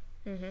anyway.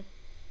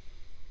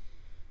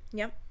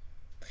 Yep.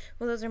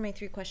 Well, those are my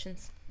 3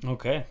 questions.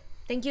 Okay.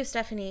 Thank you,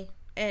 Stephanie.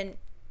 And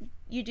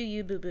you do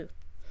you, boo boo.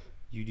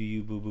 You do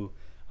you, boo boo.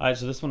 All right,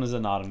 so this one is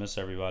anonymous,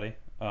 everybody.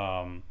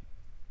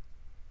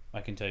 I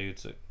can tell you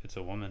it's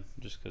a woman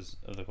just because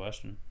of the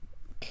question.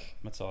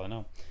 That's all I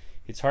know.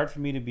 It's hard for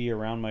me to be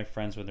around my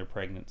friends when they're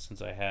pregnant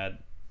since I had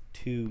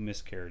 2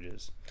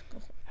 miscarriages.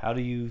 How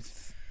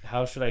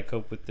should I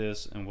cope with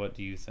this, and what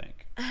do you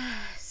think?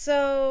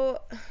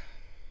 So, kind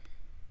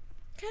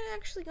of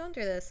actually going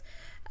through this.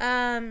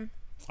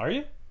 Are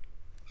you?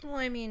 Well,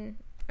 I mean,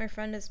 our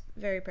friend is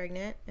very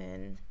pregnant,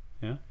 and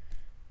Yeah.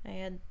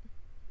 I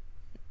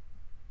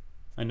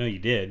I know you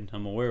did.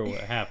 I'm aware of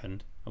what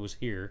happened. I was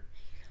here.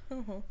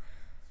 had.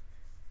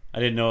 I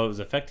didn't know it was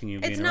affecting you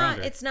being around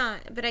her. It's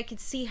not, but I could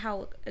see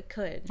how it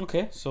could.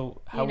 Okay,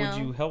 so how would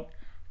you help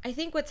I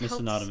think what's Miss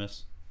helped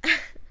Anonymous?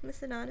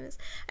 Miss Anonymous.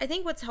 I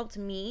think what's helped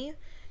me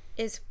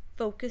is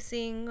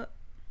focusing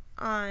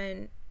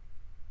on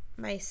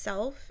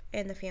myself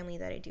and the family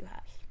that I do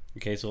have.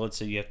 Okay, so let's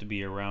say you have to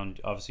be around.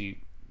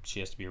 Obviously, she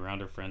has to be around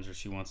her friends, or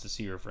she wants to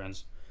see her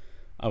friends.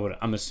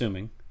 I'm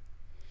assuming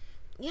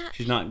Yeah.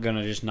 she's not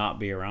gonna just not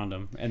be around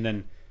them, and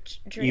then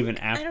Drake, even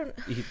I after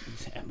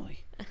don't.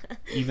 Emily,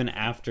 even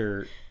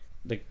after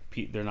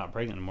they're not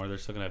pregnant anymore, they're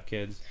still gonna have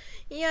kids.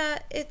 Yeah,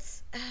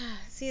 it's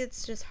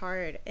it's just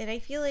hard, and I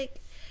feel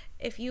like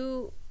if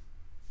you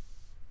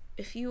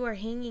are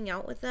hanging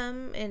out with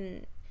them,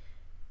 and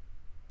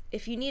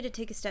if you need to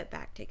take a step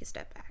back, take a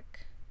step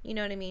back. You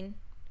know what I mean?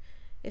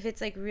 If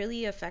it's like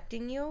really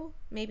affecting you,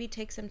 maybe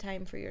take some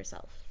time for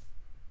yourself.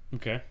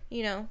 Okay.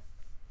 You know,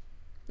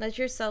 let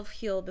yourself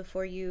heal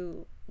before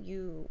you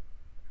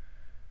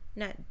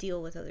not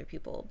deal with other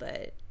people,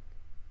 but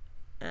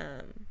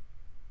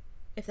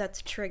if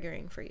that's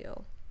triggering for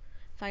you,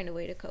 find a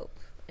way to cope,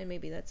 and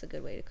maybe that's a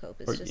good way to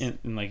cope. It's just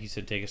And like you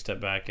said, take a step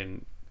back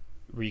and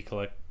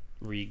recollect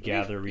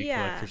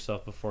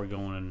yourself before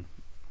going and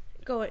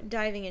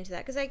diving into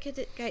that, because I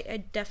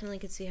definitely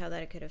could see how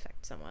that could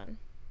affect someone.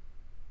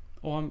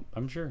 Oh,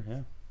 I'm sure,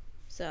 yeah.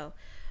 So,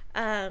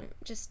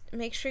 just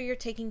make sure you're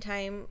taking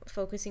time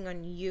focusing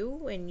on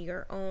you and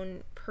your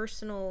own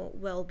personal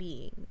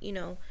well-being. You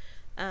know,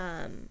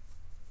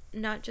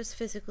 not just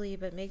physically,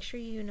 but make sure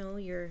you know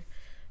you're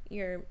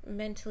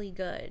mentally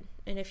good.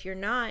 And if you're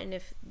not, and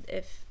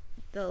if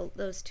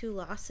those 2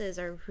 losses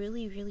are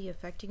really, really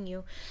affecting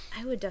you,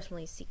 I would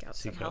definitely seek out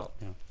some help.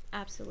 Yeah.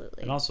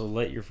 Absolutely. And also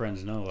let your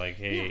friends know, like,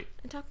 hey,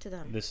 and talk to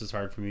them. this is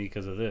hard for me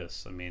because of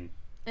this. I mean,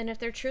 And if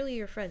they're truly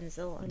your friends,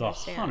 they'll the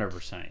understand.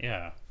 100%,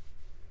 yeah.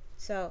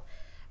 So,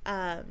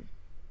 I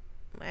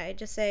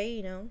just say,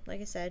 you know,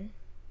 like I said,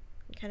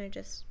 kind of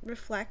just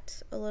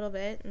reflect a little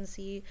bit and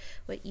see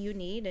what you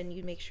need, and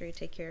you make sure you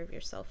take care of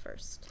yourself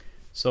first.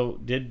 So,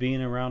 did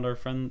being around our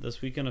friend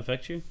this weekend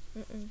affect you?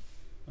 Mm-mm.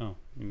 Oh,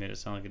 you made it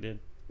sound like it did.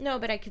 No,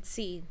 but I could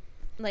see,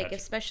 like, Gotcha.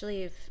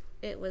 especially if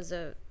it was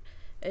a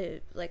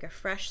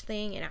fresh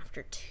thing, and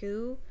after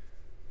 2,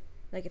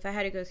 like, if I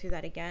had to go through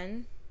that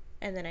again,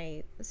 and then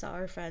I saw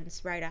our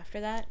friends right after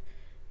that,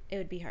 it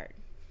would be hard.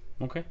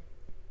 Okay.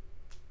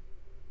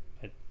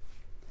 I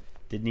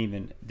didn't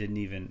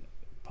even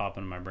pop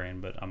into my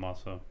brain, but I'm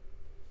also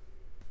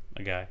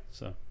a guy,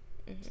 so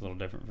it's a little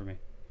different for me.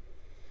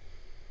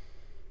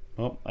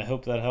 Well, I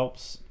hope that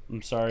helps.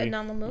 I'm sorry.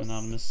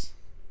 Anonymous.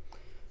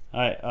 All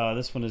right,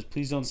 this one is,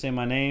 please don't say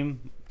my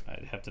name.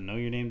 I'd have to know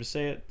your name to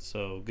say it,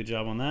 so good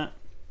job on that.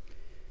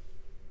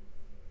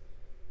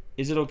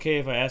 Is it okay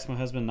if I ask my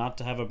husband not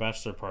to have a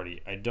bachelor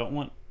party? I don't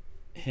want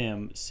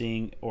him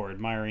seeing or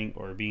admiring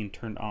or being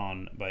turned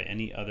on by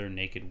any other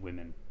naked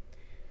women.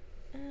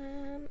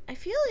 I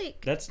feel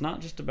like That's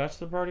not just a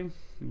bachelor party,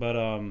 but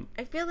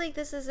I feel like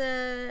this is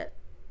a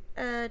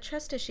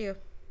trust issue.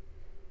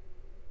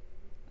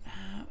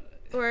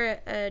 Or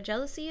a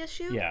jealousy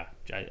issue? yeah,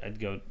 I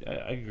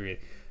agree.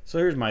 So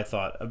here's my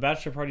thought: a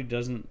bachelor party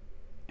doesn't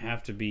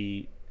have to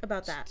be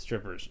About that.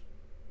 strippers.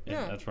 And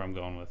No. that's where I'm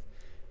going with.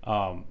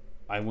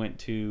 I went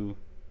to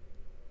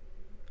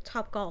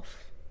Top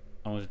golf.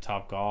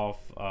 Top Golf.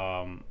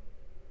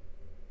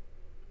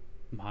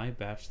 My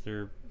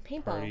bachelor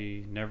Paintball.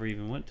 party never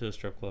even went to a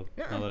strip club.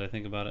 Nuh-uh. Now that I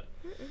think about it.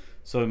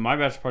 So my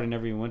bachelor party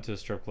never even went to a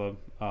strip club.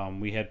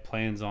 We had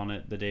plans on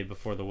it the day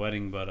before the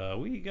wedding, but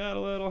we got a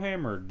little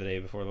hammered the day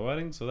before the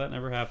wedding, so that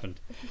never happened.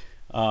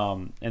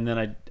 And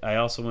then I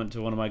also went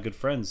to one of my good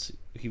friends.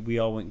 We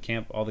all went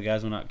camp. All the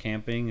guys went out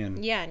camping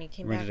and Yeah, and you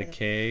came back rented with a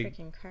keg.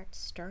 freaking cracked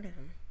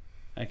sternum.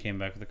 I came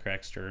back with a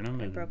cracked sternum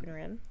And a and broken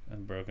rib. a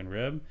broken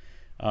rib.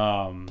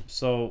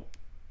 So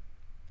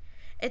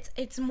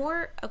It's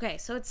more okay.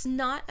 So it's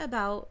not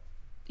about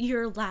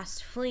your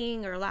last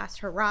fling or last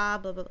hurrah.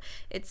 Blah blah. Blah.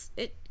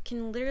 It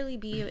can literally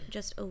be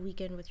just a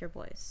weekend with your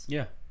boys.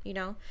 yeah, You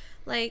know,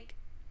 like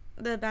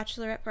the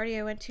bachelorette party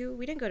I went to.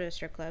 We didn't go to a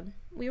strip club.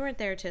 We weren't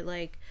there to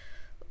like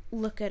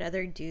look at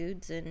other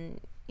dudes and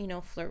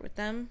flirt with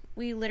them.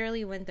 We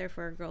literally went there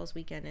for a girls'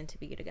 weekend and to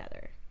be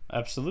together.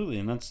 absolutely,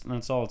 and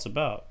that's all it's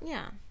about.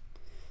 Yeah.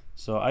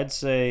 So I'd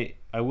say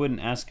I wouldn't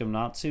ask him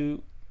not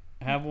to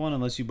have one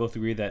unless you both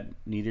agree that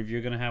neither of you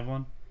are gonna have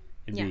one.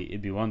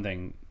 It'd be one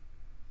thing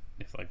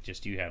if like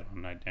just you had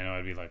one. I know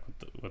I'd be like,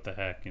 what the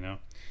heck, you know?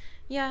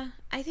 Yeah,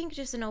 I think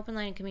just an open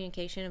line of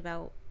communication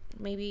about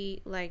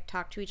maybe like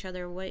talk to each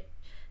other what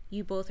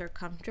you both are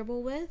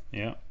comfortable with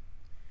Yeah.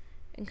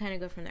 and kind of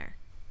go from there.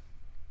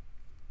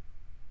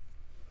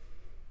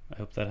 I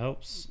hope that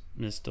helps.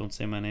 Miss, don't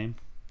say my name.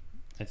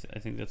 I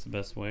think that's the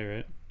best way,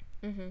 right?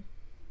 Mm-hmm.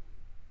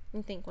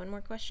 You think one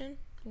more question?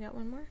 You got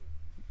one more?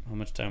 How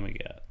much time we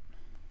got?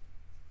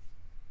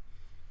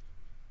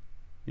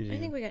 I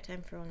think we got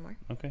time for one more.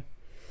 Okay.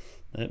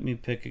 Let me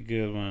pick a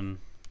good one.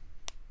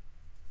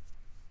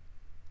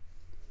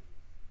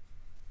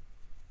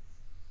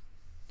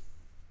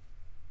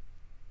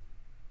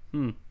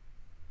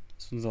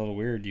 This one's a little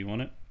weird. Do you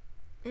want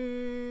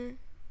it?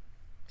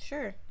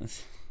 Sure.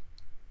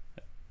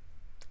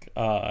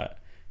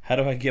 How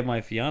do I get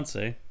my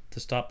fiance to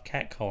stop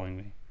catcalling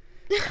me?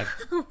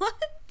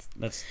 What?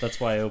 That's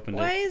why I opened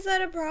Why it. is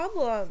that a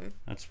problem?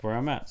 That's where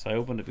I'm at. So I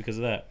opened it because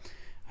of that.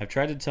 I've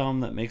tried to tell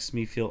him that makes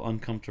me feel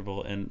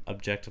uncomfortable and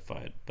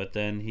objectified, but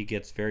then he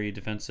gets very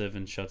defensive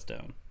and shuts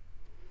down.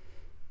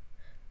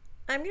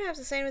 I'm gonna have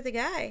to sign with the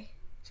guy.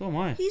 So am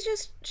I. He's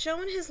just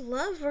showing his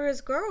love for his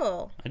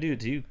girl. I do it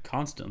to you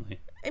constantly.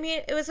 I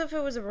mean, it was if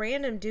it was a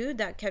random dude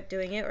that kept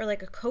doing it, or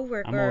like a I'm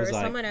coworker, or always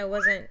like- someone I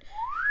wasn't.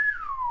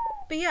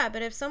 But yeah,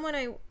 but if someone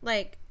I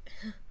like,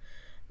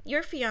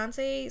 your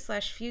fiance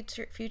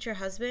 / future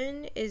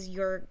husband is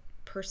your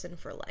person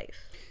for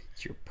life.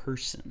 It's your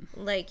person.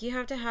 Like you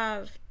have to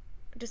have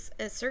just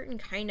a certain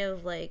kind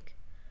of like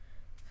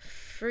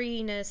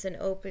freeness and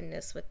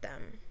openness with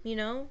them, you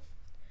know.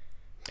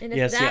 And if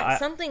Yeah, see,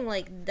 something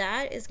like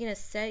that is gonna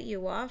set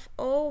you off,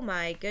 oh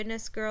my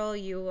goodness, girl,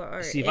 you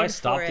are. See, if I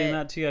stopped doing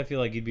that to you, I feel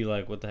like you'd be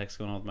like, "What the heck's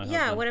going on with my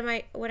Yeah,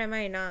 husband?" what am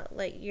I not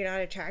like? You're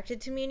not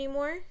attracted to me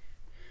anymore,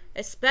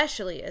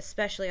 especially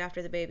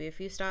after the baby.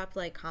 If you stop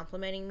like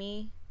complimenting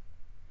me,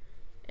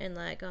 and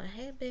like, oh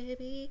hey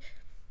baby,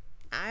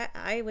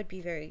 I would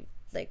be very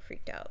like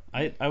freaked out.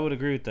 I would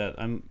agree with that.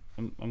 I'm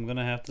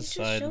gonna have to He's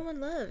side. just showing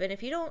love, and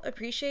if you don't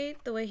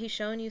appreciate the way he's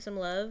showing you some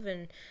love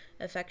and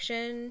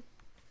affection,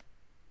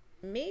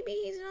 maybe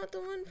he's not the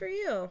one for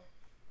you.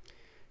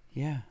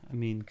 Yeah, I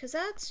mean, Because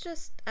that's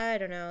just, I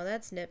don't know,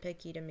 that's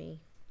nitpicky to me.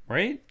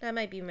 right? That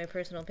might be my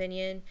personal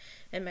opinion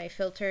and my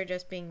filter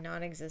just being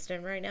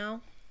non-existent right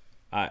now.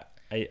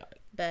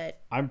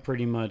 But I'm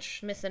pretty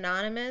much Miss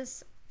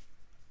Anonymous,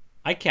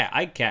 I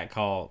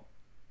catcall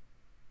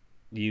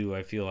you.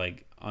 I feel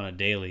like on a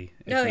daily,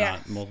 if Oh, yeah.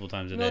 not multiple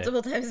times a day.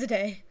 multiple times a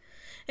day,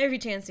 every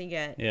chance you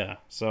get, Yeah.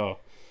 So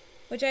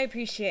which I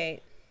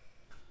appreciate,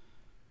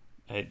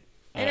 and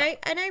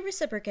I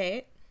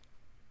reciprocate.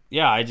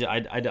 yeah, I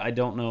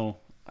don't know.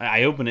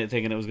 I opened it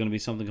thinking it was gonna be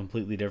something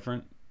completely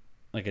different,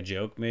 like a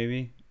joke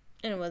maybe,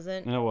 And it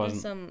wasn't. and it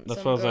wasn't. Some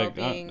That's why I was girl like,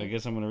 being I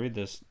guess I'm gonna read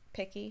this.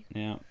 picky.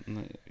 Yeah,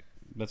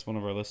 that's one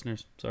of our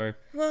listeners. Sorry.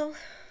 Well,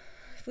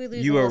 if we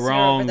lose You a are listener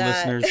wrong, over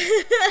that, listeners.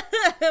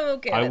 I'm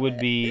okay. I with would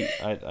it. be.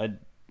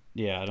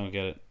 Yeah, I don't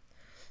get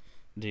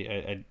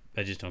it.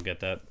 I just don't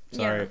get that.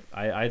 Sorry.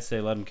 Yeah. I'd say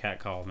let him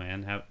catcall,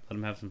 man. Let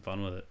him have some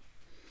fun with it.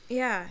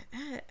 Yeah,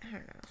 I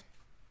don't know.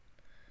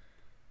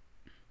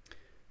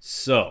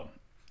 So,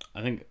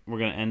 I think we're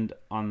gonna end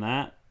on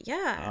that,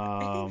 Yeah,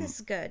 I think this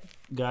is good.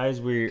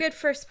 guys. We're Good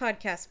first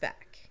podcast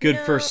back. good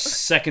for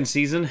second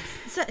season.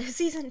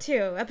 Season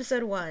 2,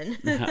 episode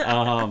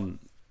 1.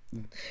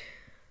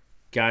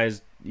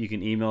 Guys, you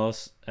can email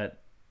us at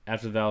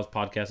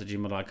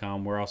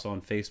afterthevalvespodcast@gmail.com. We're also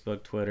on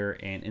Facebook, Twitter,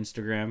 and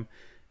Instagram.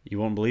 You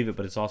won't believe it,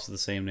 but it's also the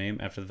same name,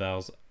 After the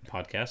Valves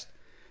Podcast.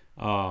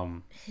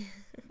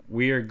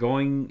 We are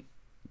going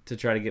to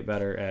try to get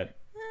better at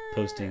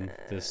posting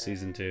this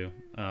season 2.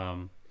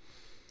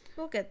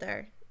 We'll get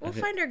there. We'll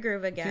think- find our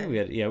groove I think again.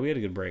 we had a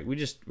good break.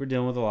 We're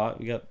dealing with a lot.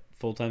 We got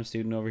full-time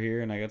student over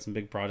here, and I got some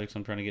big projects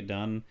I'm trying to get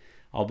done.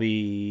 I'll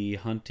be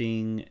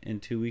hunting in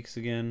 2 weeks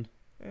again.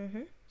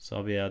 Mm-hmm. So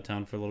I'll be out of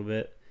town for a little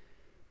bit.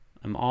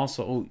 I'm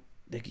also,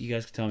 you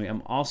guys can tell me,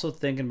 I'm also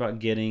thinking about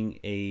getting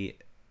a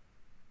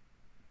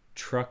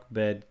truck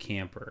bed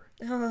camper.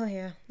 Oh,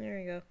 yeah. There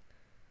we go.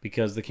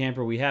 because the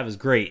camper we have is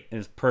great and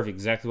it's perfect,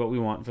 exactly what we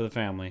want for the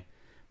family.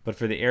 But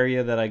for the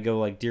area that I go,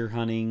 like deer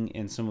hunting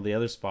and some of the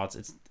other spots,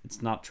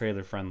 it's not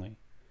trailer friendly.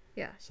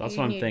 Yeah. So that's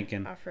what I'm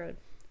thinking. Off road.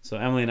 So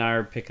Emily and I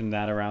are picking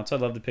that around. So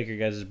I'd love to pick your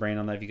guys' brain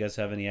on that if you guys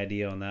have any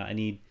idea on that. I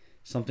need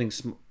something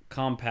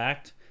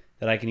compact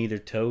that I can either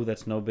tow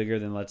that's no bigger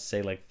than, let's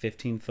say, like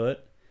 15 foot.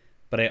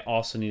 But I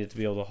also need it to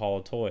be able to haul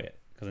a toy it.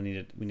 Because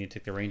we need to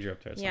take the Ranger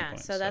up there at some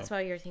point. So that's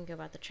why you're thinking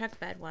about the truck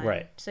bed one.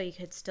 Right. So you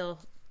could still,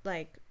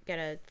 like, get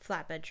a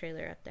flatbed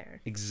trailer up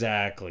there.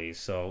 Exactly.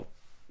 So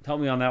help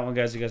me on that one,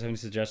 guys. If you guys have any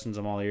suggestions,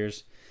 I'm all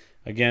ears.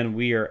 Again,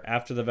 we are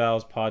After the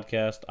Vows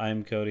podcast.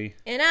 I'm Cody.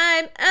 And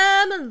I'm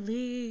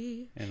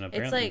Emily. And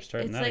apparently It's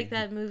like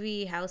that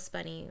movie House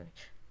Bunny.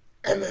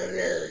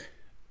 Emily,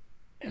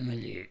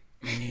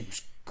 my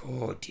name's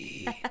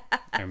Cody.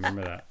 I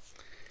remember that.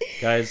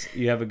 Guys,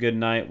 you have a good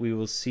night. We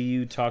will see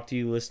you, talk to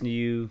you, listen to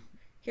you.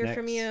 Hear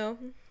from you.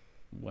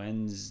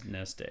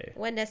 Wednesday.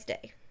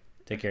 Wednesday.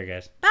 Take care,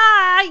 guys.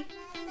 Bye.